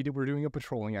were doing a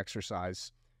patrolling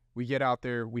exercise. We get out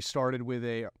there. We started with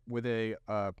a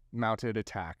mounted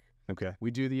attack. Okay. We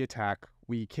do the attack.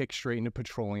 We kick straight into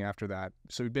patrolling after that.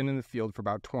 So we've been in the field for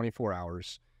about 24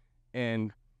 hours,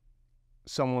 and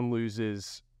someone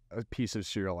loses a piece of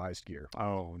serialized gear.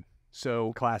 Oh,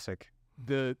 so classic.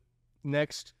 The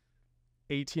next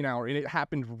 18 hours, and it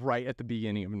happened right at the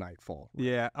beginning of nightfall. Right?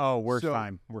 Yeah. Oh, worst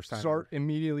time. Start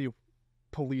immediately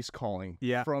police calling.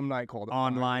 Yeah. From nightcall.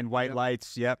 Online, white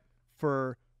lights. Yep.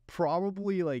 For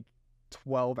probably like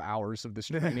 12 hours of this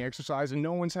training exercise, and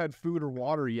no one's had food or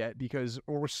water yet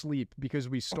or sleep because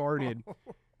we started.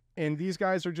 And these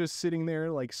guys are just sitting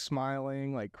there like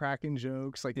smiling, like cracking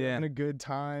jokes, like having a good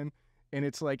time. And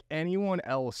it's like anyone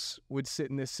else would sit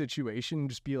in this situation and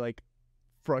just be like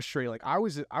frustrated. Like I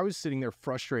was sitting there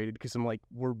frustrated because I'm like,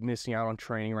 we're missing out on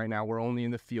training right now. We're only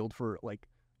in the field for like,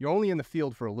 you're only in the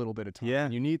field for a little bit of time. Yeah.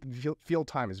 You need field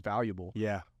time is valuable.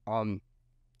 Yeah.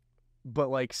 But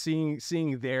like seeing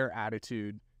their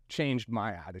attitude changed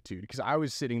my attitude, because I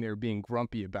was sitting there being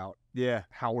grumpy about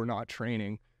how we're not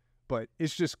training. But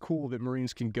it's just cool that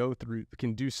Marines can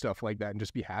do stuff like that and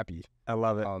just be happy. I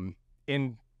love it.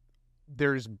 And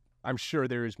I'm sure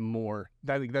there is more.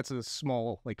 That's a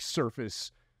small like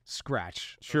surface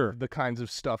scratch. Sure. The kinds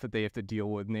of stuff that they have to deal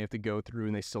with and they have to go through,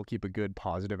 and they still keep a good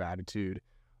positive attitude,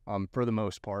 for the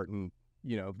most part. And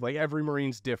you know, like every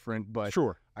Marine's different, but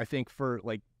sure. I think for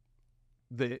like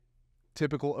the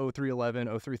typical 0311,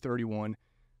 0331,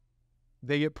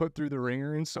 they get put through the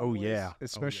ringer in some ways,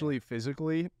 especially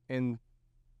physically, and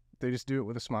they just do it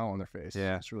with a smile on their face.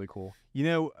 Yeah. It's really cool. You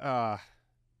know,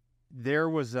 there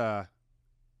was I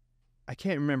I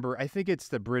can't remember. I think it's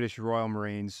the British Royal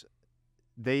Marines.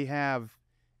 They have,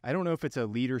 I don't know if it's a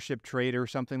leadership trait or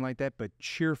something like that, but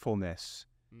cheerfulness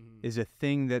is a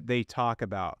thing that they talk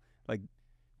about. Like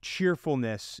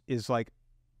cheerfulness is like,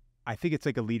 I think it's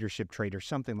like a leadership trait or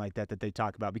something like that they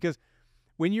talk about. Because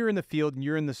when you're in the field and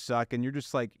you're in the suck and you're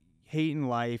just like hating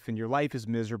life and your life is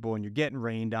miserable and you're getting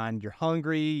rained on, you're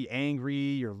hungry,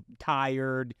 angry, you're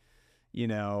tired, you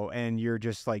know, and you're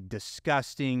just like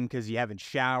disgusting because you haven't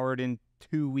showered in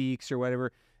 2 weeks or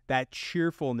whatever, that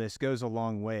cheerfulness goes a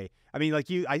long way. I mean, like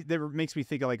that makes me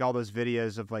think of like all those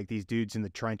videos of like these dudes in the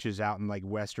trenches out in like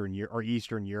Western or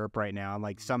Eastern Europe right now. And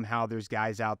like somehow there's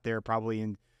guys out there probably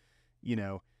in, you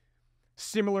know,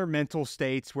 similar mental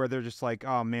states where they're just like,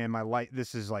 oh man, my life,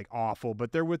 this is like awful,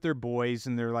 but they're with their boys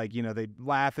and they're like, you know, they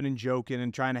laughing and joking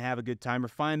and trying to have a good time or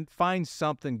find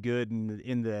something good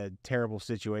in the terrible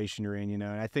situation you're in, you know.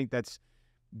 And I think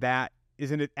that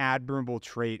is an admirable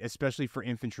trait, especially for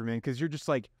infantrymen, because you're just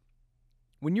like,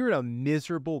 when you're in a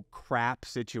miserable crap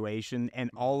situation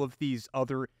and all of these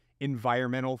other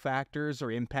environmental factors are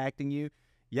impacting you,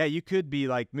 yeah, you could be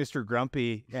like Mr.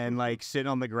 Grumpy and like sitting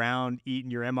on the ground eating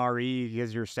your MRE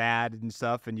because you're sad and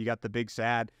stuff and you got the big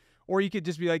sad. Or you could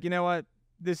just be like, you know what?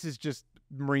 This is just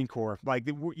Marine Corps. Like,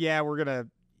 yeah, we're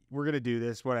gonna do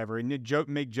this, whatever. And you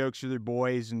make jokes with your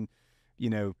boys and, you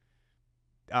know,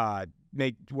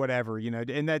 make whatever, you know.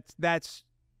 And that's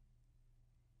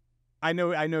I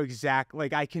know exactly,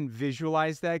 like I can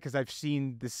visualize that because I've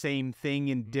seen the same thing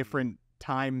in different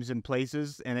times and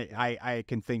places, and I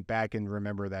can think back and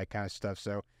remember that kind of stuff.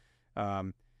 So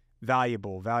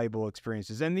valuable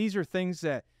experiences. And these are things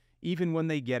that even when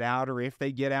they get out, or if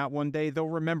they get out one day, they'll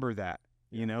remember that.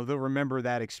 You know, they'll remember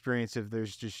that experience of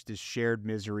there's just this shared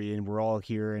misery and we're all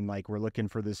here and like we're looking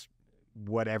for this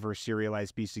whatever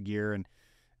serialized piece of gear, and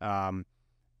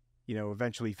you know,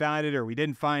 eventually found it, or we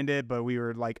didn't find it, but we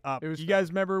were like up. You guys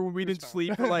remember when we didn't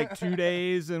sleep for like 2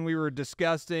 days and we were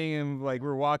disgusting and like we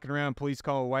were walking around, police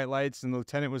call white lights, and the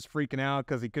lieutenant was freaking out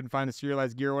because he couldn't find the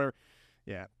serialized gear or whatever.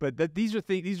 Yeah, but these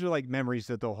are like memories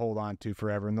that they'll hold on to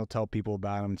forever, and they'll tell people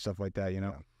about them and stuff like that, you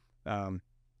know. Yeah.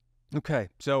 Okay,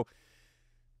 so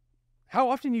how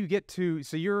often you get to?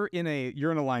 So you're in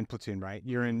a line platoon, right?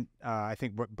 You're in I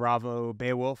think Bravo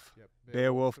Beowulf, yep,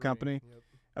 Beowulf Company. Yep.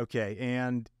 Okay,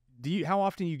 and how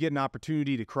often you get an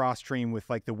opportunity to cross-train with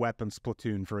like the weapons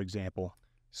platoon, for example?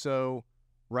 So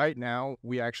right now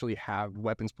we actually have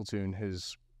weapons platoon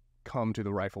has come to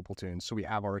the rifle platoon, so we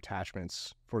have our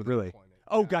attachments for the deployment.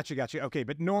 Oh, yeah. Gotcha. Okay,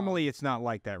 but normally it's not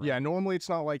like that, right? Yeah, normally it's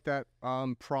not like that.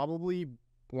 Probably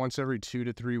once every 2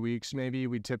 to 3 weeks, maybe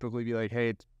we'd typically be like,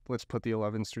 hey, let's put the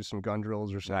 11s through some gun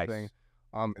drills or something.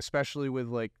 Nice. Especially with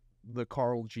like the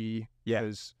Carl G. Yeah.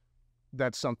 Because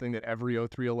that's something that every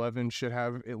 0311 should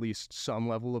have at least some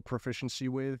level of proficiency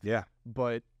with. Yeah.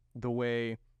 But the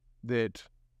way that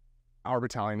our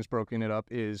battalion is broken it up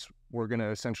is we're going to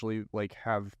essentially like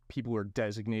have people who are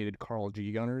designated Carl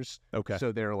G gunners. Okay.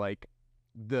 So they're like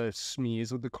the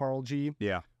SMEs of the Carl G.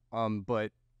 Yeah.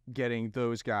 But getting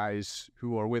those guys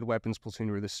who are with weapons platoon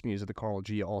who are the SMEs of the Carl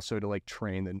G also to like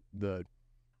train the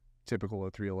typical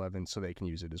 0311 so they can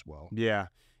use it as well. Yeah.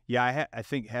 Yeah, I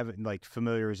think having like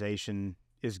familiarization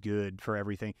is good for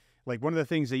everything. Like one of the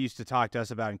things they used to talk to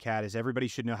us about in CAT is everybody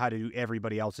should know how to do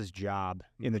everybody else's job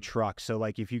in the truck. So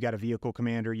like if you got a vehicle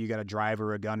commander, you got a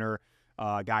driver, a gunner,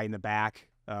 a guy in the back,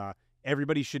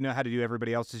 everybody should know how to do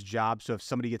everybody else's job. So if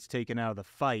somebody gets taken out of the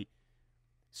fight,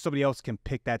 somebody else can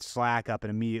pick that slack up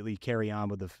and immediately carry on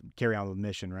with the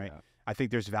mission, right? Yeah. I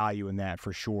think there's value in that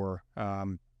for sure.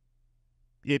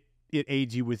 It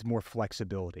aids you with more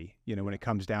flexibility, you know, when it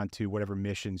comes down to whatever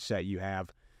mission set you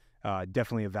have.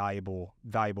 Definitely a valuable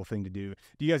thing to do.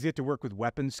 Do you guys get to work with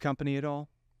weapons company at all?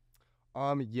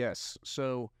 Yes.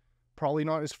 So probably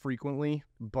not as frequently,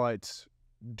 but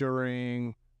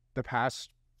during the past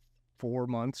 4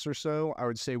 months or so, I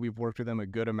would say we've worked with them a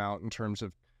good amount in terms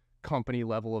of company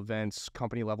level events,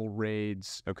 company level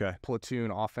raids,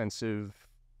 platoon offensive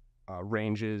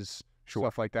ranges,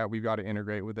 stuff like that. We've got to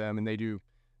integrate with them, and they do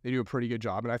a pretty good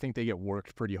job, and I think they get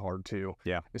worked pretty hard too.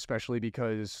 Yeah. Especially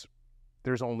because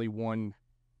there's only one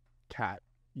CAT,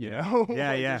 you know?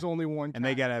 Yeah, like, There's only one CAT. And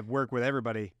they got to work with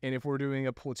everybody. And if we're doing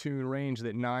a platoon range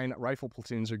that 9 rifle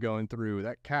platoons are going through,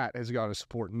 that CAT has got to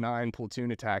support 9 platoon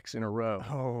attacks in a row.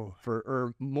 Oh.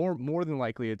 Or more than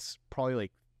likely, it's probably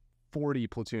like 40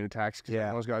 platoon attacks because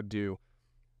everyone's got to do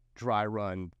dry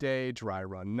run day, dry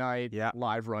run night,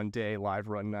 live run day, live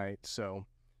run night. So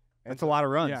That's a lot of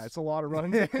runs. Yeah, it's a lot of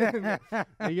runs.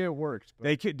 It worked.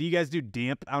 But. Do you guys do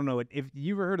damp? I don't know. If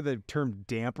you ever heard of the term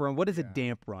damp run, what is a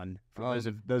damp run? For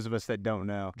those of us that don't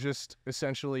know. Just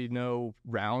essentially no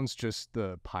rounds, just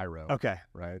the pyro. Okay.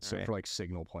 Right. So for like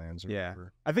signal plans or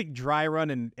whatever. I think dry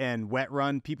run and wet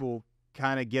run, people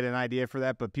kind of get an idea for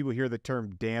that, but people hear the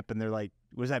term damp and they're like,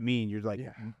 what does that mean? You're like,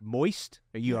 moist?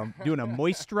 Are you doing a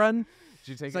moist run?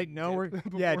 Did you take it's like, no,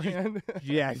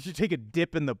 did you take a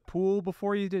dip in the pool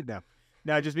before you did?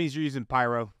 No, it just means you're using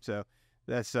pyro. So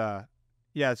that's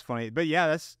it's funny. But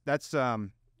yeah, that's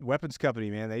weapons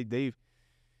company, man.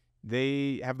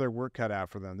 They have their work cut out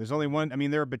for them. There's only one. I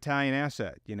mean, they're a battalion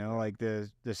asset. You know, like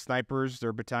the snipers, they're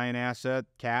a battalion asset.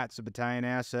 Cats, a battalion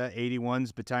asset.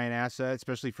 81's battalion asset,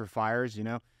 especially for fires. You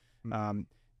know,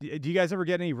 do you guys ever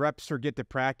get any reps or get to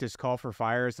practice call for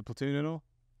fire as the platoon at all?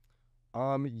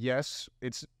 Yes,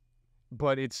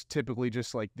 but it's typically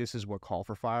just like, this is what call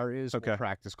for fire is. Okay. We'll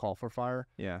practice call for fire.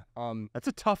 Yeah. That's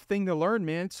a tough thing to learn,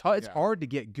 man. It's hard to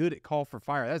get good at call for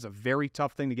fire. That's a very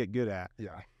tough thing to get good at.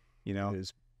 Yeah. You know? It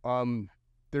is.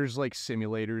 There's like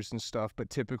simulators and stuff, but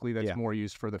typically that's more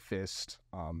used for the fist.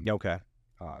 Okay.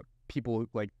 People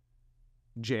like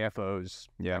JFOs,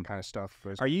 that kind of stuff.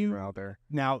 Are you out there?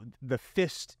 Now, the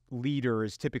fist leader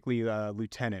is typically a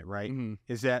lieutenant, right? Mm-hmm.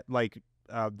 Is that like,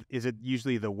 is it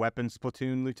usually the weapons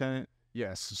platoon lieutenant?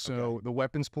 Yes. So the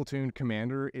weapons platoon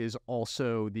commander is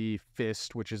also the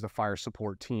fist, which is the fire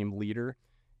support team leader.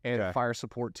 And the fire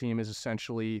support team is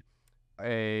essentially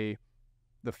the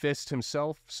fist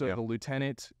himself. So the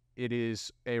lieutenant, it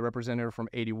is a representative from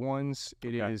 81s.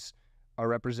 It is a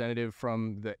representative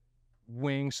from the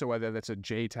wing, so whether that's a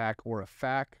JTAC or a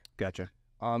FAC. Gotcha.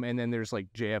 And then there's like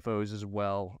JFOs as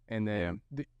well. And then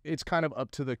it's kind of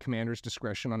up to the commander's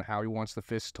discretion on how he wants the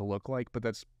fist to look like, but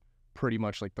that's pretty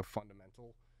much like the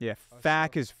fundamental. Yeah,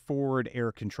 FAC is forward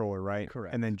air controller, right?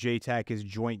 Correct. And then JTAC is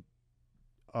joint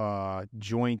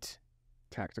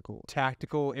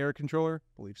tactical air controller.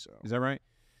 I believe so. Is that right?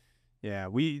 Yeah,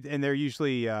 and they're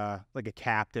usually like a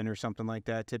captain or something like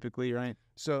that, typically, right?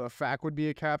 So a FAC would be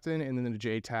a captain, and then the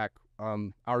JTAC,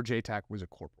 our JTAC was a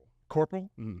corporal. Corporal?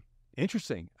 Mm-hmm.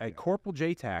 Interesting. A corporal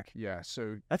JTAC. Yeah,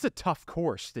 so that's a tough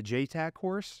course, the JTAC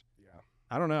course. Yeah.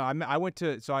 I don't know. I went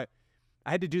to, so I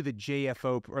had to do the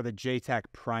JFO or the JTAC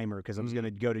primer because I was going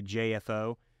to go to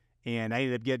JFO, and I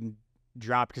ended up getting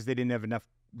dropped because they didn't have enough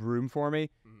room for me.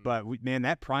 But man,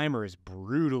 that primer is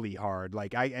brutally hard.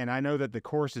 Like I know that the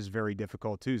course is very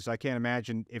difficult too. So I can't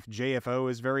imagine if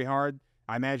JFO is very hard.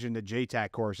 I imagine the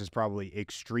JTAC course is probably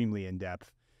extremely in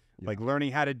depth. Yeah. Like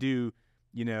learning how to do,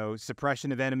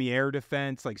 suppression of enemy air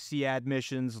defense, like SEAD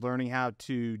missions, learning how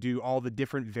to do all the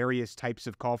different various types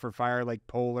of call for fire, like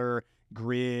polar,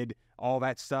 grid, all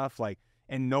that stuff. Like,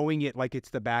 and knowing it like it's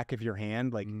the back of your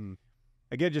hand, like.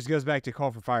 Again, it just goes back to call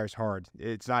for fire is hard.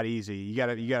 It's not easy. You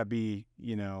gotta be,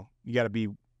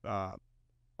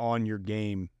 on your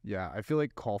game. Yeah, I feel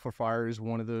like call for fire is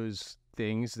one of those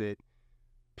things that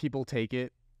people take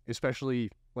it, especially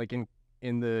like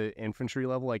in the infantry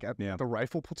level, like at the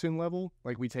rifle platoon level,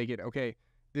 like we take it, okay,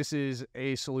 this is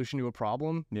a solution to a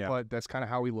problem, but that's kind of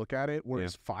how we look at it.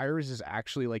 Whereas fires is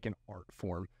actually like an art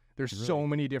form. There's so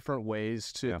many different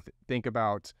ways to think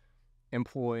about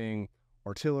employing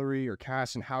artillery or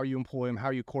CAS and how you employ them, how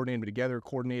you coordinate them together,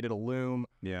 coordinated a loom,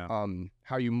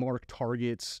 how you mark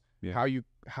targets, how you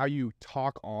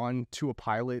talk on to a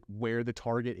pilot where the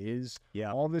target is,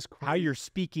 all this how you're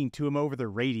speaking to him over the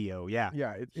radio,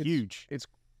 it's huge.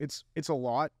 It's a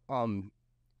lot.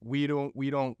 We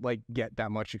don't like get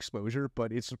that much exposure,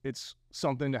 but it's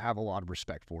something to have a lot of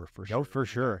respect for sure. Oh, for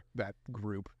sure. That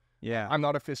group. Yeah, I'm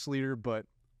not a FIST leader, but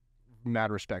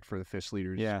mad respect for the FIST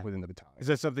leaders within the battalion. Is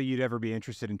that something you'd ever be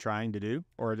interested in trying to do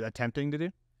or attempting to do?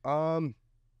 I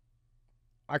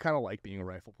kind of like being a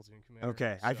rifle platoon commander.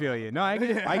 Okay, so. I feel you. No, I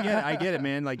get it,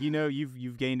 man. Like,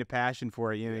 you've gained a passion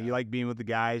for it. You like being with the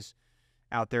guys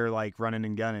out there, like running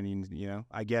and gunning.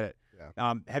 I get it.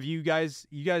 Yeah. Have you guys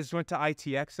went to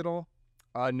ITX at all?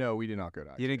 No, we did not go to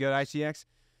ITX. You didn't go to ITX?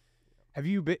 Have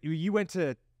you been? You went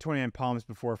to 29 Palms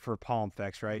before for Palm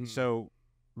Fex, right? Mm-hmm. So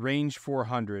range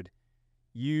 400.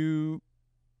 Do you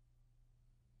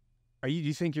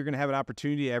think you're going to have an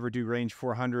opportunity to ever do range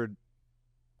 400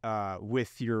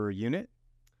 with your unit?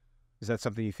 Is that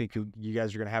something you think you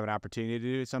guys are going to have an opportunity to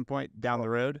do at some point down the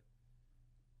road?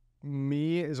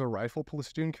 Me as a rifle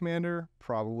platoon commander,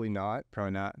 probably not.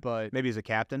 Probably not. But maybe as a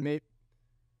captain?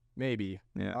 Maybe.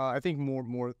 Yeah. I think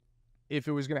more. If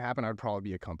it was going to happen, I'd probably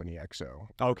be a company XO.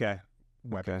 Okay.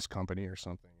 Weapons company or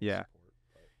something. Yeah.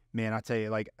 Man, I tell you,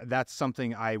 like that's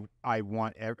something I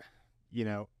want.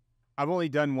 I've only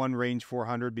done one range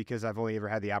 400 because I've only ever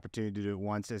had the opportunity to do it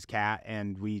once as CAT,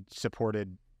 and we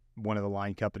supported one of the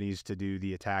line companies to do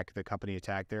the company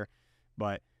attack there.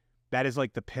 But that is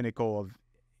like the pinnacle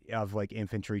of like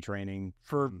infantry training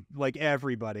for like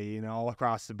everybody, you know, all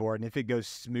across the board. And if it goes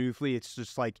smoothly, it's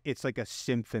just like, it's like a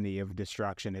symphony of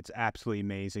destruction. It's absolutely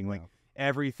amazing. Like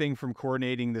everything from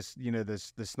coordinating this, you know,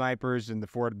 the snipers and the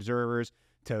forward observers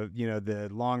to, you know, the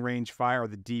long range fire or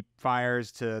the deep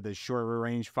fires to the shorter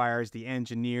range fires, the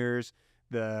engineers,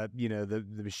 the, you know, the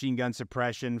machine gun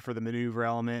suppression for the maneuver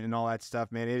element and all that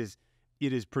stuff, man.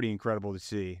 It is pretty incredible to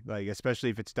see, like, especially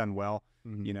if it's done well.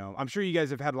 You know, I'm sure you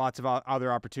guys have had lots of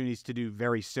other opportunities to do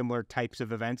very similar types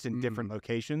of events in different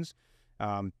locations.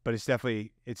 But it's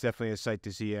definitely a sight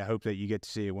to see. I hope that you get to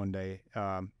see it one day.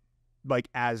 Like,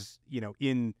 as, you know,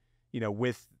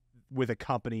 with a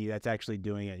company that's actually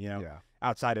doing it, you know,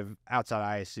 outside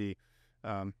ISC.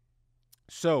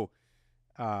 So,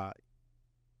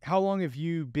 how long have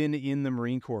you been in the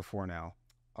Marine Corps for now?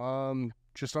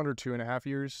 Just under 2.5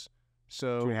 years.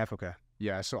 So 2.5, okay.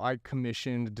 Yeah, so I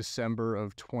commissioned December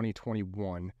of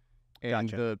 2021, and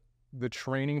Gotcha. the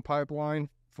training pipeline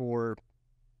for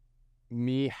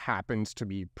me happens to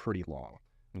be pretty long.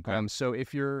 Okay. So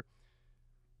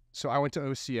I went to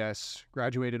OCS,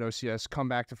 graduated OCS, come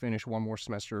back to finish one more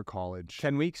semester of college.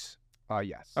 10 weeks?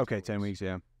 Yes. Okay, 10 weeks,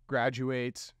 yeah.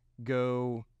 Graduate,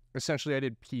 essentially I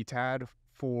did PTAD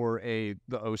for the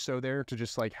OSO there to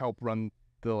just like help run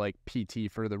the like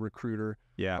PT for the recruiter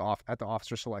at the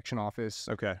officer selection office.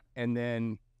 Okay. And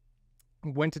then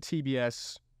went to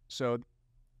TBS. So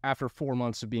after 4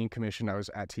 months of being commissioned, I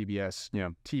was at TBS. Yeah.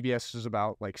 TBS was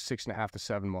about like 6.5 to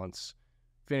 7 months.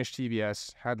 Finished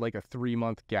TBS, had like a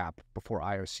 3-month gap before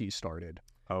IOC started.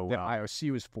 Oh, wow. Then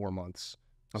IOC was 4 months.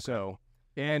 Okay. So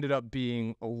it ended up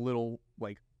being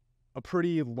a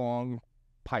pretty long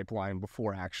pipeline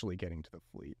before actually getting to the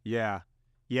fleet. Yeah.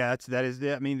 Yeah,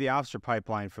 I mean, the officer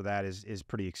pipeline for that is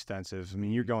pretty extensive. I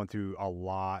mean, you're going through a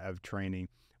lot of training,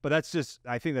 but I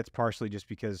think that's partially just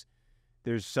because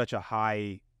there's such a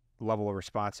high level of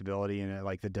responsibility, and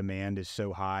like the demand is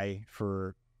so high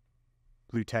for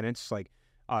lieutenants. Like,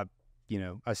 you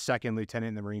know, a second lieutenant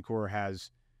in the Marine Corps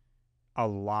has a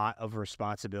lot of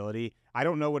responsibility. I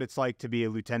don't know what it's like to be a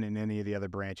lieutenant in any of the other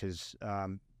branches,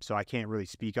 so I can't really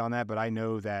speak on that, but I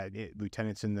know that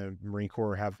lieutenants in the Marine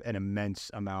Corps have an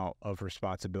immense amount of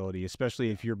responsibility,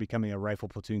 especially if you're becoming a rifle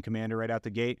platoon commander right out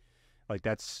the gate. Like,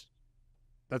 that's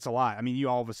a lot. I mean, you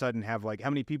all of a sudden have, like,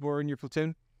 how many people are in your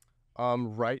platoon?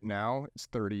 Right now it's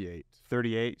 38.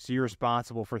 38. So you're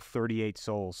responsible for 38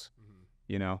 souls.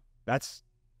 You know, that's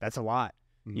a lot.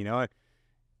 You know,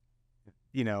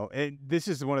 this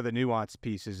is one of the nuanced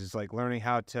pieces, is like learning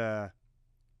how to,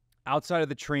 outside of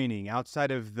the training,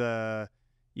 outside of the,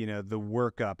 you know, the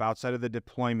workup, outside of the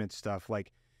deployment stuff,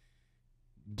 like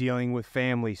dealing with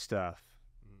family stuff,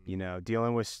 you know,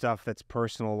 dealing with stuff that's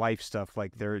personal life stuff,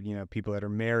 like they're, you know, people that are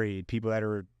married, people that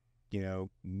are, you know,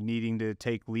 needing to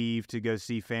take leave to go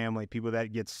see family, people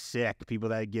that get sick, people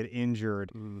that get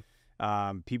injured,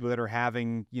 people that are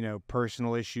having, you know,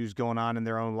 personal issues going on in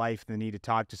their own life and they need to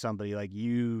talk to somebody. Like,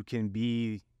 you can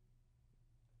be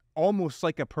almost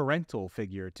like a parental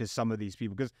figure to some of these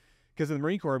people, because in the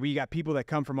Marine Corps, we got people that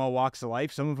come from all walks of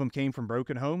life. Some of them came from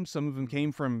broken homes. Some of them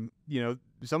came from, you know,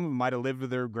 some of them might have lived with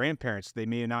their grandparents. They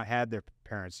may have not had their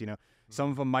parents, you know. Some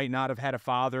of them might not have had a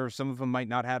father. Some of them might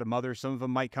not have had a mother. Some of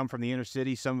them might come from the inner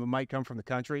city. Some of them might come from the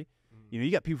country. You know,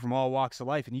 you got people from all walks of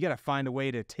life, and you got to find a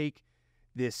way to take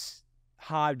this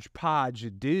hodgepodge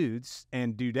of dudes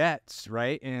and dudettes,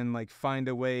 right? And like find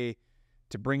a way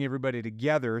to bring everybody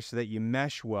together so that you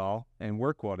mesh well and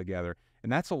work well together.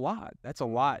 And that's a lot. That's a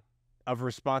lot of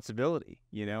responsibility,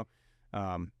 you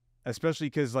know, especially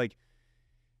because, like,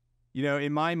 you know,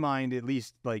 in my mind, at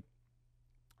least, like,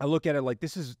 I look at it like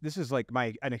this is like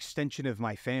an extension of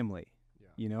my family,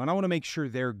 you know, and I want to make sure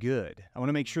they're good. I want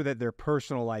to make sure that their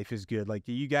personal life is good. Like,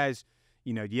 do you guys,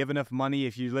 you know, do you have enough money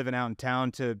if you're living out in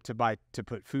town to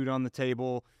put food on the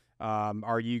table?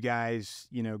 Are you guys,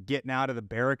 you know, getting out of the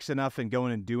barracks enough and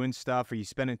going and doing stuff? Are you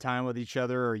spending time with each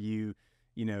other? Are you,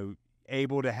 you know,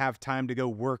 able to have time to go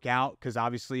work out? Because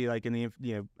obviously, like in the,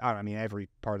 you know, I mean, every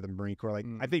part of the Marine Corps, like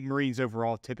I think Marines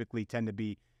overall typically tend to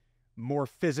be more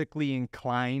physically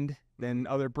inclined than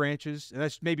other branches. And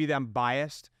that's maybe that I'm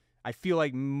biased. I feel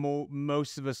like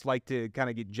most of us like to kind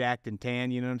of get jacked and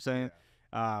tan, you know what I'm saying?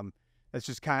 Yeah. That's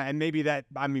just kind of, and maybe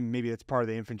that's part of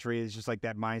the infantry. It's just like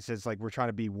that mindset. It's like, we're trying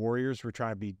to be warriors. We're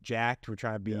trying to be jacked. We're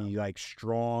trying to be like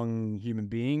strong human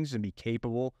beings and be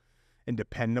capable and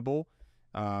dependable.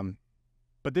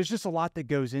 But there's just a lot that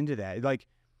goes into that. Like,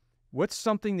 what's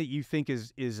something that you think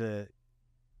is a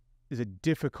a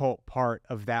difficult part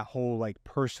of that whole like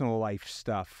personal life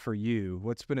stuff for you?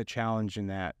 What's been a challenge in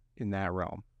that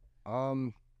realm?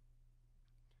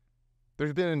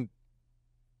 There's been,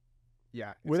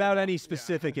 without any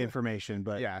specific information,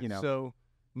 but you know, so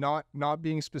not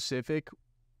being specific,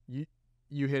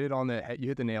 you hit it on the head, you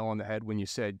hit the nail on the head when you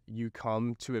said you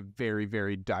come to a very,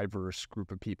 very diverse group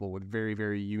of people with very,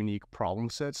 very unique problem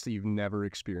sets that you've never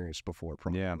experienced before,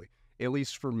 probably. At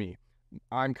least for me.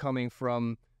 I'm coming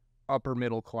from upper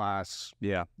middle class,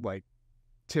 like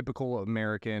typical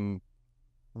American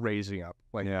raising up.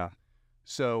 Like,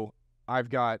 so I've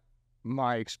got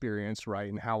my experience, right,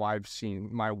 and how I've seen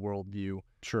my worldview.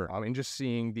 Sure. And just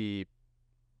seeing the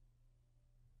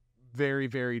very,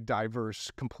 very diverse,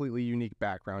 completely unique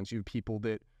backgrounds. You have people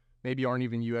that maybe aren't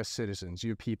even U.S. citizens.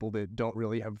 You have people that don't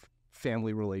really have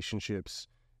family relationships.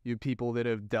 You have people that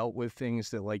have dealt with things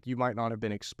that like you might not have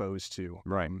been exposed to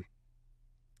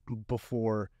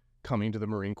before coming to the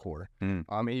Marine Corps. And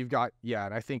you've got,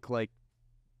 and I think like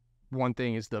one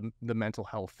thing is the mental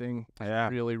health thing.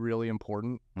 Really, really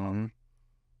important.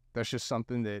 That's just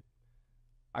something that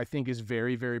I think is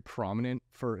very, very prominent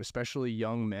for especially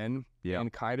young men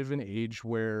and kind of an age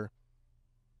where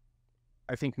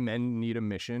I think men need a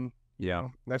mission. You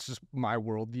know? That's just my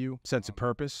worldview. Sense of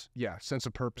purpose? Sense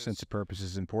of purpose. Sense of purpose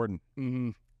is important.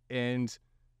 And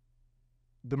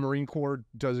the Marine Corps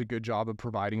does a good job of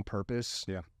providing purpose.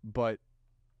 But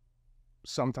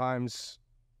sometimes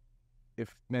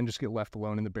if men just get left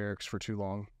alone in the barracks for too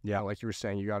long, like you were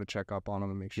saying, you got to check up on them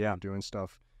and make sure they're doing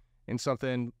stuff. And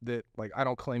something that, like, I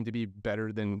don't claim to be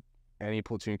better than any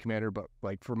platoon commander, but,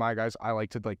 like, for my guys, I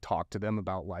like to, like, talk to them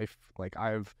about life. Like,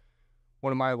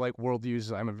 one of my, like, worldviews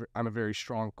is I'm a very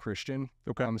strong Christian.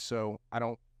 So I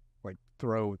don't, like,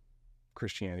 throw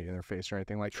Christianity in their face or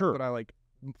anything like that. But I, like,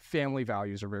 family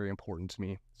values are very important to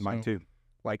me. Mine too.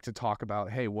 Like, to talk about,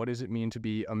 hey, what does it mean to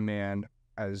be a man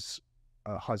as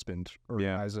a husband or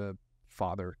as a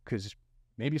father? Because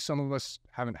maybe some of us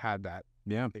haven't had that.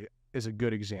 Is a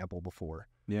good example before.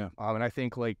 And I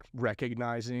think like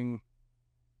recognizing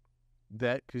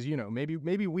that, because you know maybe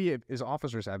we as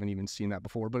officers haven't even seen that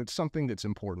before, but it's something that's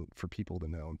important for people to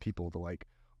know and people to like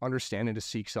understand and to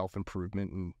seek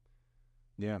self-improvement.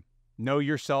 And know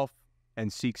yourself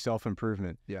and seek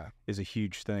self-improvement is a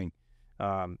huge thing.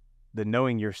 The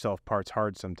knowing yourself part's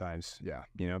hard sometimes.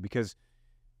 You know, because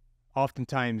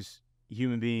oftentimes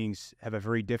human beings have a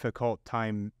very difficult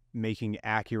time making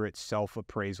accurate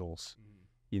self-appraisals,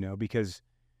 you know, because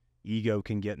ego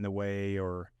can get in the way,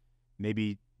 or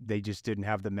maybe they just didn't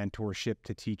have the mentorship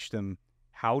to teach them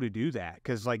how to do that.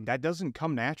 Because like that doesn't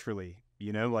come naturally,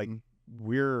 you know, like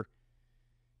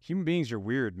human beings are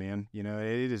weird, man. You know,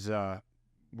 it is,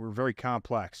 we're very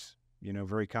complex, you know,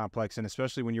 very complex. And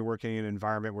especially when you're working in an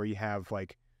environment where you have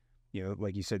like, you know,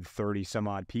 like you said, 30 some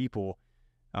odd people,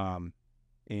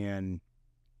 and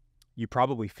you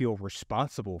probably feel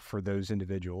responsible for those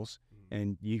individuals,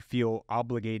 and you feel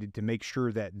obligated to make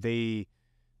sure that they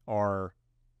are,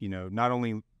 you know, not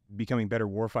only becoming better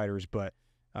warfighters, but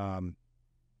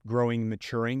growing,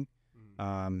 maturing,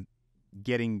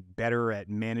 getting better at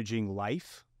managing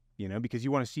life, you know, because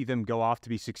you want to see them go off to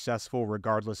be successful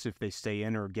regardless if they stay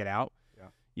in or get out,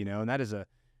 you know, and that is a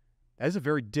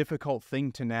very difficult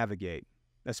thing to navigate,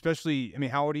 especially, I mean,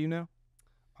 how old are you now?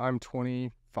 I'm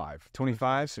 25.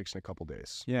 6 in a couple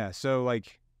days. Yeah. So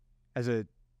like as a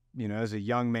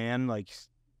young man, like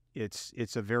that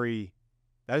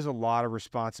is a lot of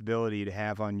responsibility to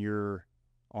have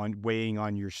weighing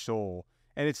on your soul.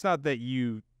 And it's not that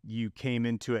you came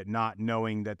into it not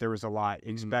knowing that there was a lot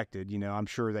expected. You know, I'm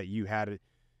sure that you had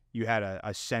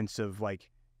a sense of like,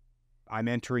 I'm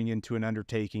entering into an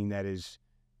undertaking that is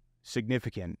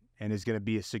significant and is going to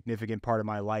be a significant part of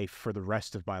my life for the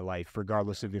rest of my life,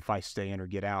 regardless of if I stay in or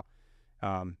get out.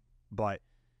 But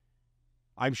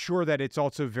I'm sure that it's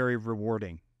also very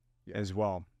rewarding as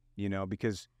well, you know,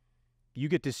 because you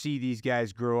get to see these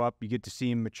guys grow up, you get to see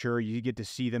them mature, you get to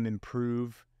see them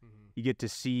improve, you get to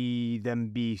see them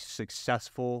be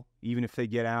successful, even if they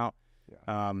get out.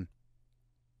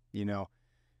 You know,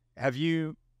 if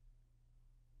you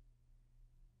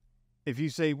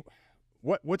say,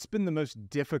 what's been the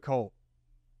most difficult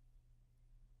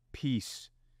piece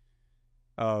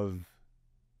of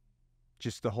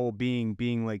just the whole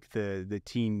being like the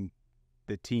team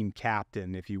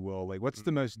captain, if you will? Like, what's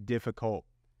the most difficult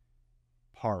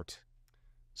part?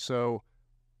 So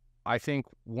I think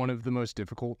one of the most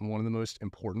difficult and one of the most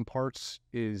important parts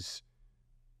is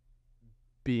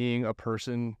being a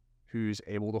person who's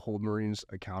able to hold Marines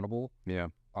accountable.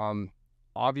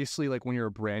 Obviously, like when you're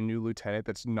a brand new lieutenant,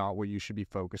 that's not what you should be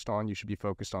focused on. You should be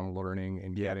focused on learning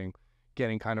and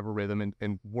getting kind of a rhythm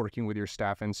and working with your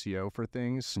staff NCO for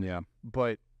things. Yeah.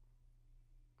 But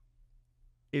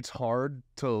it's hard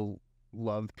to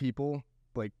love people,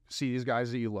 like see these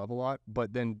guys that you love a lot,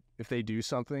 but then if they do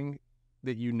something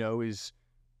that you know is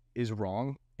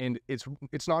wrong, and it's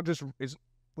not just,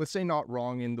 let's say not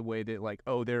wrong in the way that like,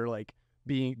 oh, they're like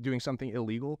doing something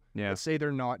illegal. Yeah. Let's say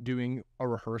they're not doing a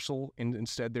rehearsal and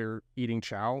instead they're eating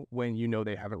chow when you know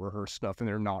they haven't rehearsed stuff and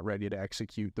they're not ready to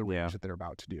execute the range that they're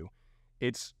about to do.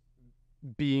 It's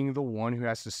being the one who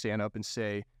has to stand up and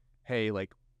say, hey,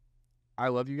 like, I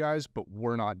love you guys, but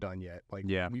we're not done yet. Like,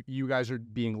 you guys are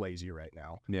being lazy right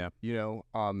now. Yeah. You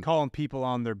know, calling people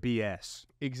on their BS.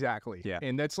 Exactly. Yeah.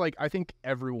 And that's like, I think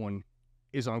everyone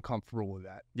is uncomfortable with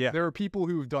that. Yeah. There are people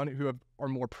who've done it are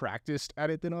more practiced at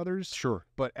it than others. Sure.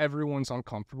 But everyone's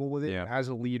uncomfortable with it. Yeah. And as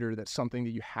a leader, that's something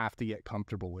that you have to get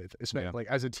comfortable with. Especially like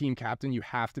as a team captain, you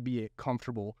have to be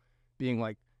comfortable being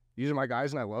like, these are my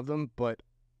guys and I love them, but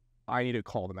I need to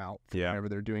call them out whenever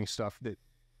they're doing stuff that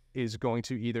is going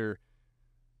to either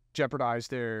jeopardize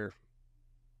their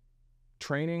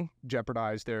training,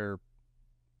 jeopardize their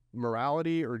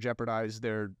morality, or jeopardize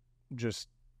their just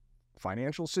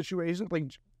financial situation,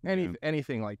 like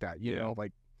anything like that, you know,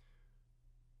 like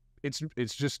it's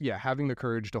just having the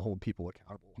courage to hold people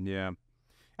accountable. Yeah.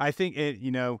 I think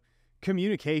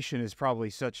communication is probably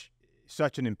such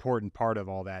an important part of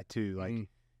all that too. Like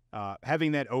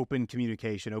having that open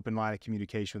line of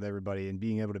communication with everybody and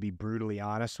being able to be brutally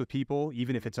honest with people,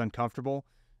 even if it's uncomfortable.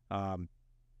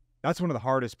 That's one of the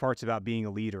hardest parts about being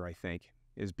a leader, I think,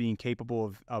 is being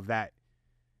capable of that,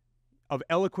 of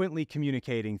eloquently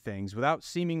communicating things without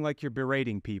seeming like you're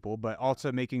berating people, but also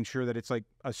making sure that it's like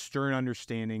a stern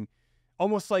understanding,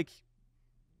 almost like,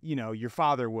 your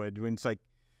father would, when it's like,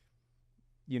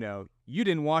 you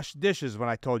didn't wash the dishes when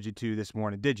I told you to this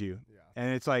morning, did you? Yeah.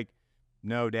 And it's like,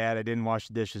 no, Dad, I didn't wash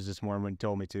the dishes this morning when you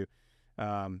told me to.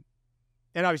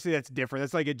 And obviously that's different.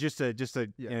 That's like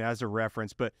as a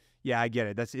reference, but yeah, I get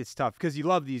it. It's tough because you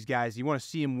love these guys. You want to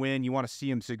see them win. You want to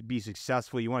see them be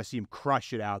successful. You want to see them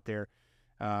crush it out there.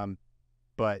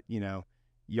 But you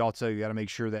also got to make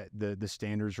sure that the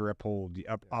standards are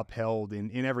upheld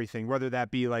in everything, whether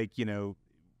that be like,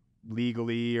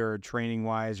 legally or training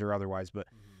wise or otherwise. But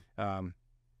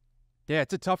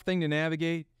it's a tough thing to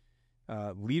navigate.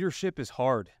 Leadership is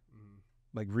hard.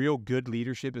 Like real good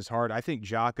leadership is hard. I think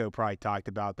Jocko probably talked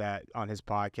about that on his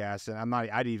podcast, and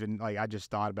I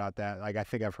just thought about that. Like I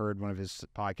think I've heard one of his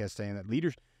podcasts saying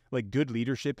that good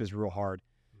leadership is real hard.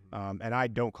 And I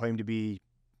don't claim to be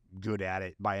good at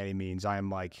it by any means. I am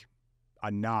like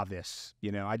a novice,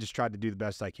 I just try to do the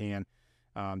best I can.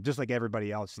 Just like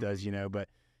everybody else does, but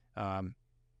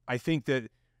I think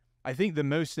the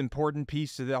most important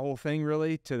piece of the whole thing,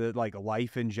 really, to the like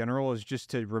life in general, is just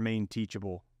to remain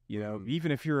teachable.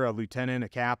 Even if you're a lieutenant, a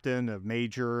captain, a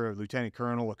major, a lieutenant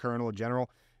colonel, a general,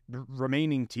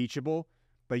 remaining teachable.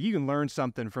 But you can learn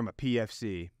something from a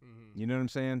PFC. You know what I'm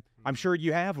saying? Mm-hmm. I'm sure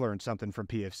you have learned something from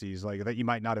PFCs like that you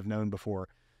might not have known before.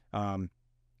 And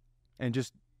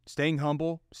just staying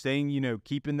humble,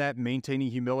 keeping that, maintaining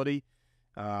humility,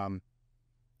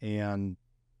 and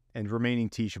remaining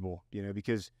teachable,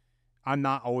 because I'm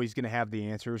not always going to have the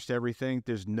answers to everything.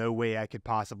 There's no way I could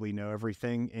possibly know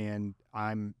everything, and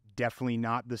I'm definitely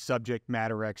not the subject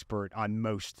matter expert on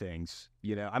most things.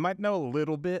 I might know a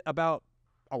little bit about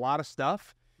a lot of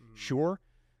stuff, sure.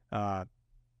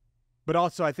 But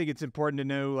also I think it's important to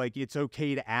know, like, it's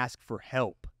okay to ask for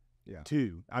help,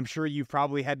 too. I'm sure you've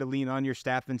probably had to lean on your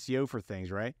staff NCO for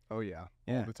things, right? Oh, yeah.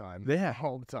 All the time. Yeah.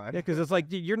 All the time. Yeah, because it's like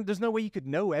there's no way you could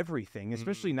know everything,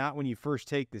 especially not when you first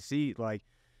take the seat. Like,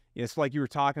 it's like you were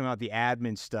talking about the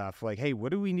admin stuff. Like, hey,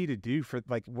 what do we need to do for,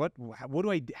 like,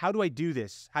 how do I do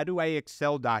this? How do I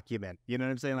Excel document? You know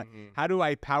what I'm saying? Like, how do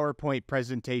I PowerPoint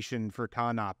presentation for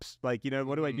ConOps? Like,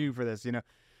 what do I do for this?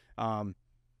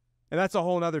 And that's a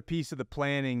whole other piece of the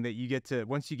planning that you get to,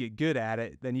 once you get good at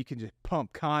it, then you can just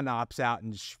pump ConOps out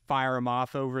and just fire them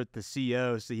off over at the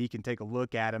CO so he can take a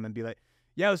look at them and be like,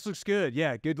 yeah, this looks good.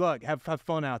 Yeah, good luck. Have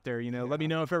fun out there. Let me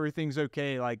know if everything's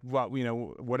okay. Like,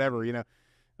 whatever,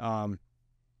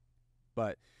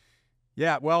 But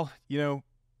yeah, well,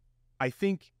 I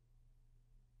think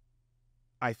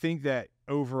that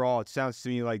overall it sounds to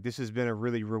me like this has been a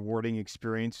really rewarding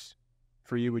experience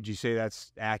for you. Would you say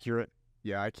that's accurate?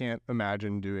 Yeah, I can't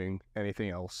imagine doing anything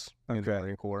else in the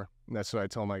Marine Corps. And that's what I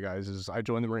tell my guys is I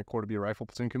joined the Marine Corps to be a rifle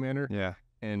platoon commander. Yeah.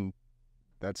 And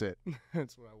that's it.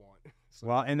 That's what I want. So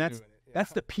well, and that's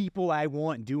the people I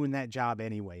want doing that job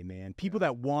anyway, man. People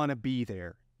that want to be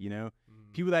there,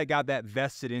 people that got that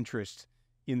vested interest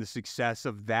in the success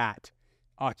of that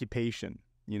occupation,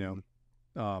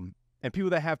 and people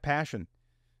that have passion.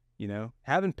 You know,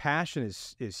 having passion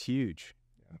is huge.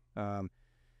 Yeah.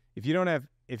 If you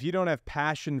don't have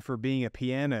passion for being a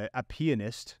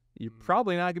pianist, you're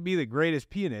probably not gonna be the greatest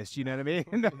pianist. You know what I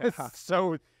mean?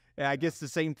 So I guess the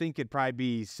same thing could probably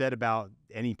be said about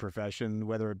any profession,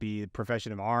 whether it be a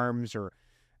profession of arms or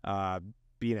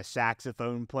being a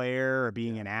saxophone player or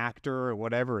being an actor or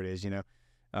whatever it is. You know,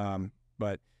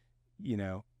 but you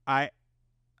know, I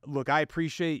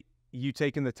appreciate you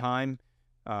taking the time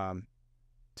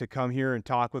to come here and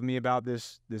talk with me about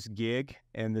this gig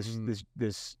and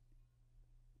this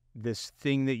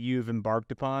thing that you've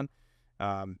embarked upon.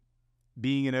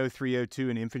 Being an 0302,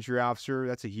 an infantry officer,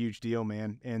 that's a huge deal,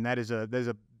 man. And that is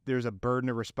there's a burden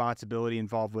of responsibility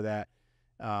involved with that.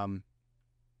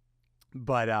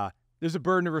 But there's a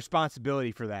burden of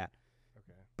responsibility for that.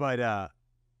 Okay. But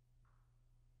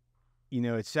you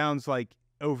know, it sounds like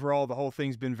overall the whole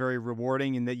thing's been very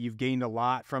rewarding and that you've gained a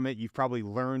lot from it. You've probably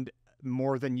learned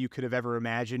more than you could have ever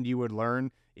imagined you would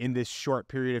learn in this short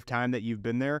period of time that you've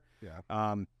been there.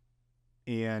 Yeah.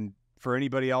 And for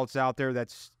anybody else out there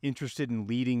that's interested in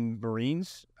leading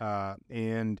Marines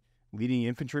and leading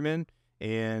infantrymen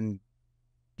and,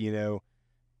 you know,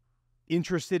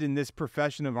 interested in this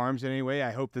profession of arms in any way,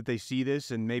 I hope that they see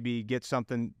this and maybe get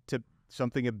something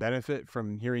of benefit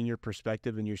from hearing your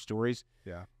perspective and your stories.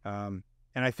 Yeah.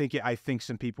 And I think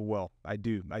some people will. I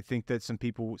do. I think that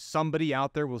somebody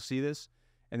out there will see this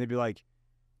and they'd be like,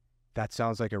 that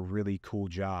sounds like a really cool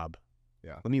job.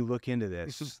 Yeah. Let me look into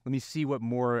this. Let me see what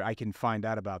more I can find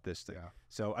out about this thing. Yeah.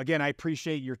 So again, I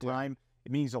appreciate your time.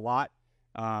 It means a lot.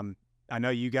 I know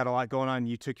you got a lot going on.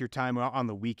 You took your time out on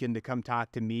the weekend to come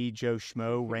talk to me, Joe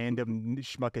Schmo, random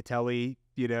schmuckatelli,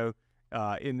 you know,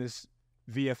 in this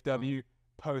VFW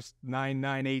post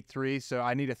 9983. So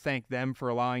I need to thank them for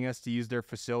allowing us to use their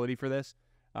facility for this.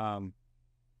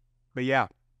 But yeah,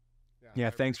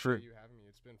 thanks for you having me.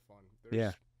 It's been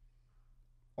fun.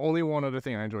 Only one other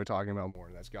thing I enjoy talking about more,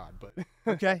 and that's God. But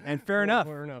okay, and fair enough.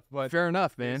 But fair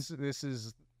enough, man. This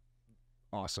is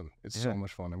awesome. It's so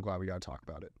much fun. I'm glad we got to talk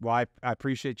about it. Well, I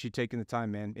appreciate you taking the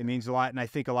time, man. It means a lot, and I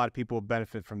think a lot of people will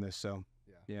benefit from this. So,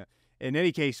 yeah. In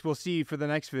any case, we'll see you for the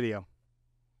next video.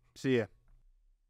 See ya.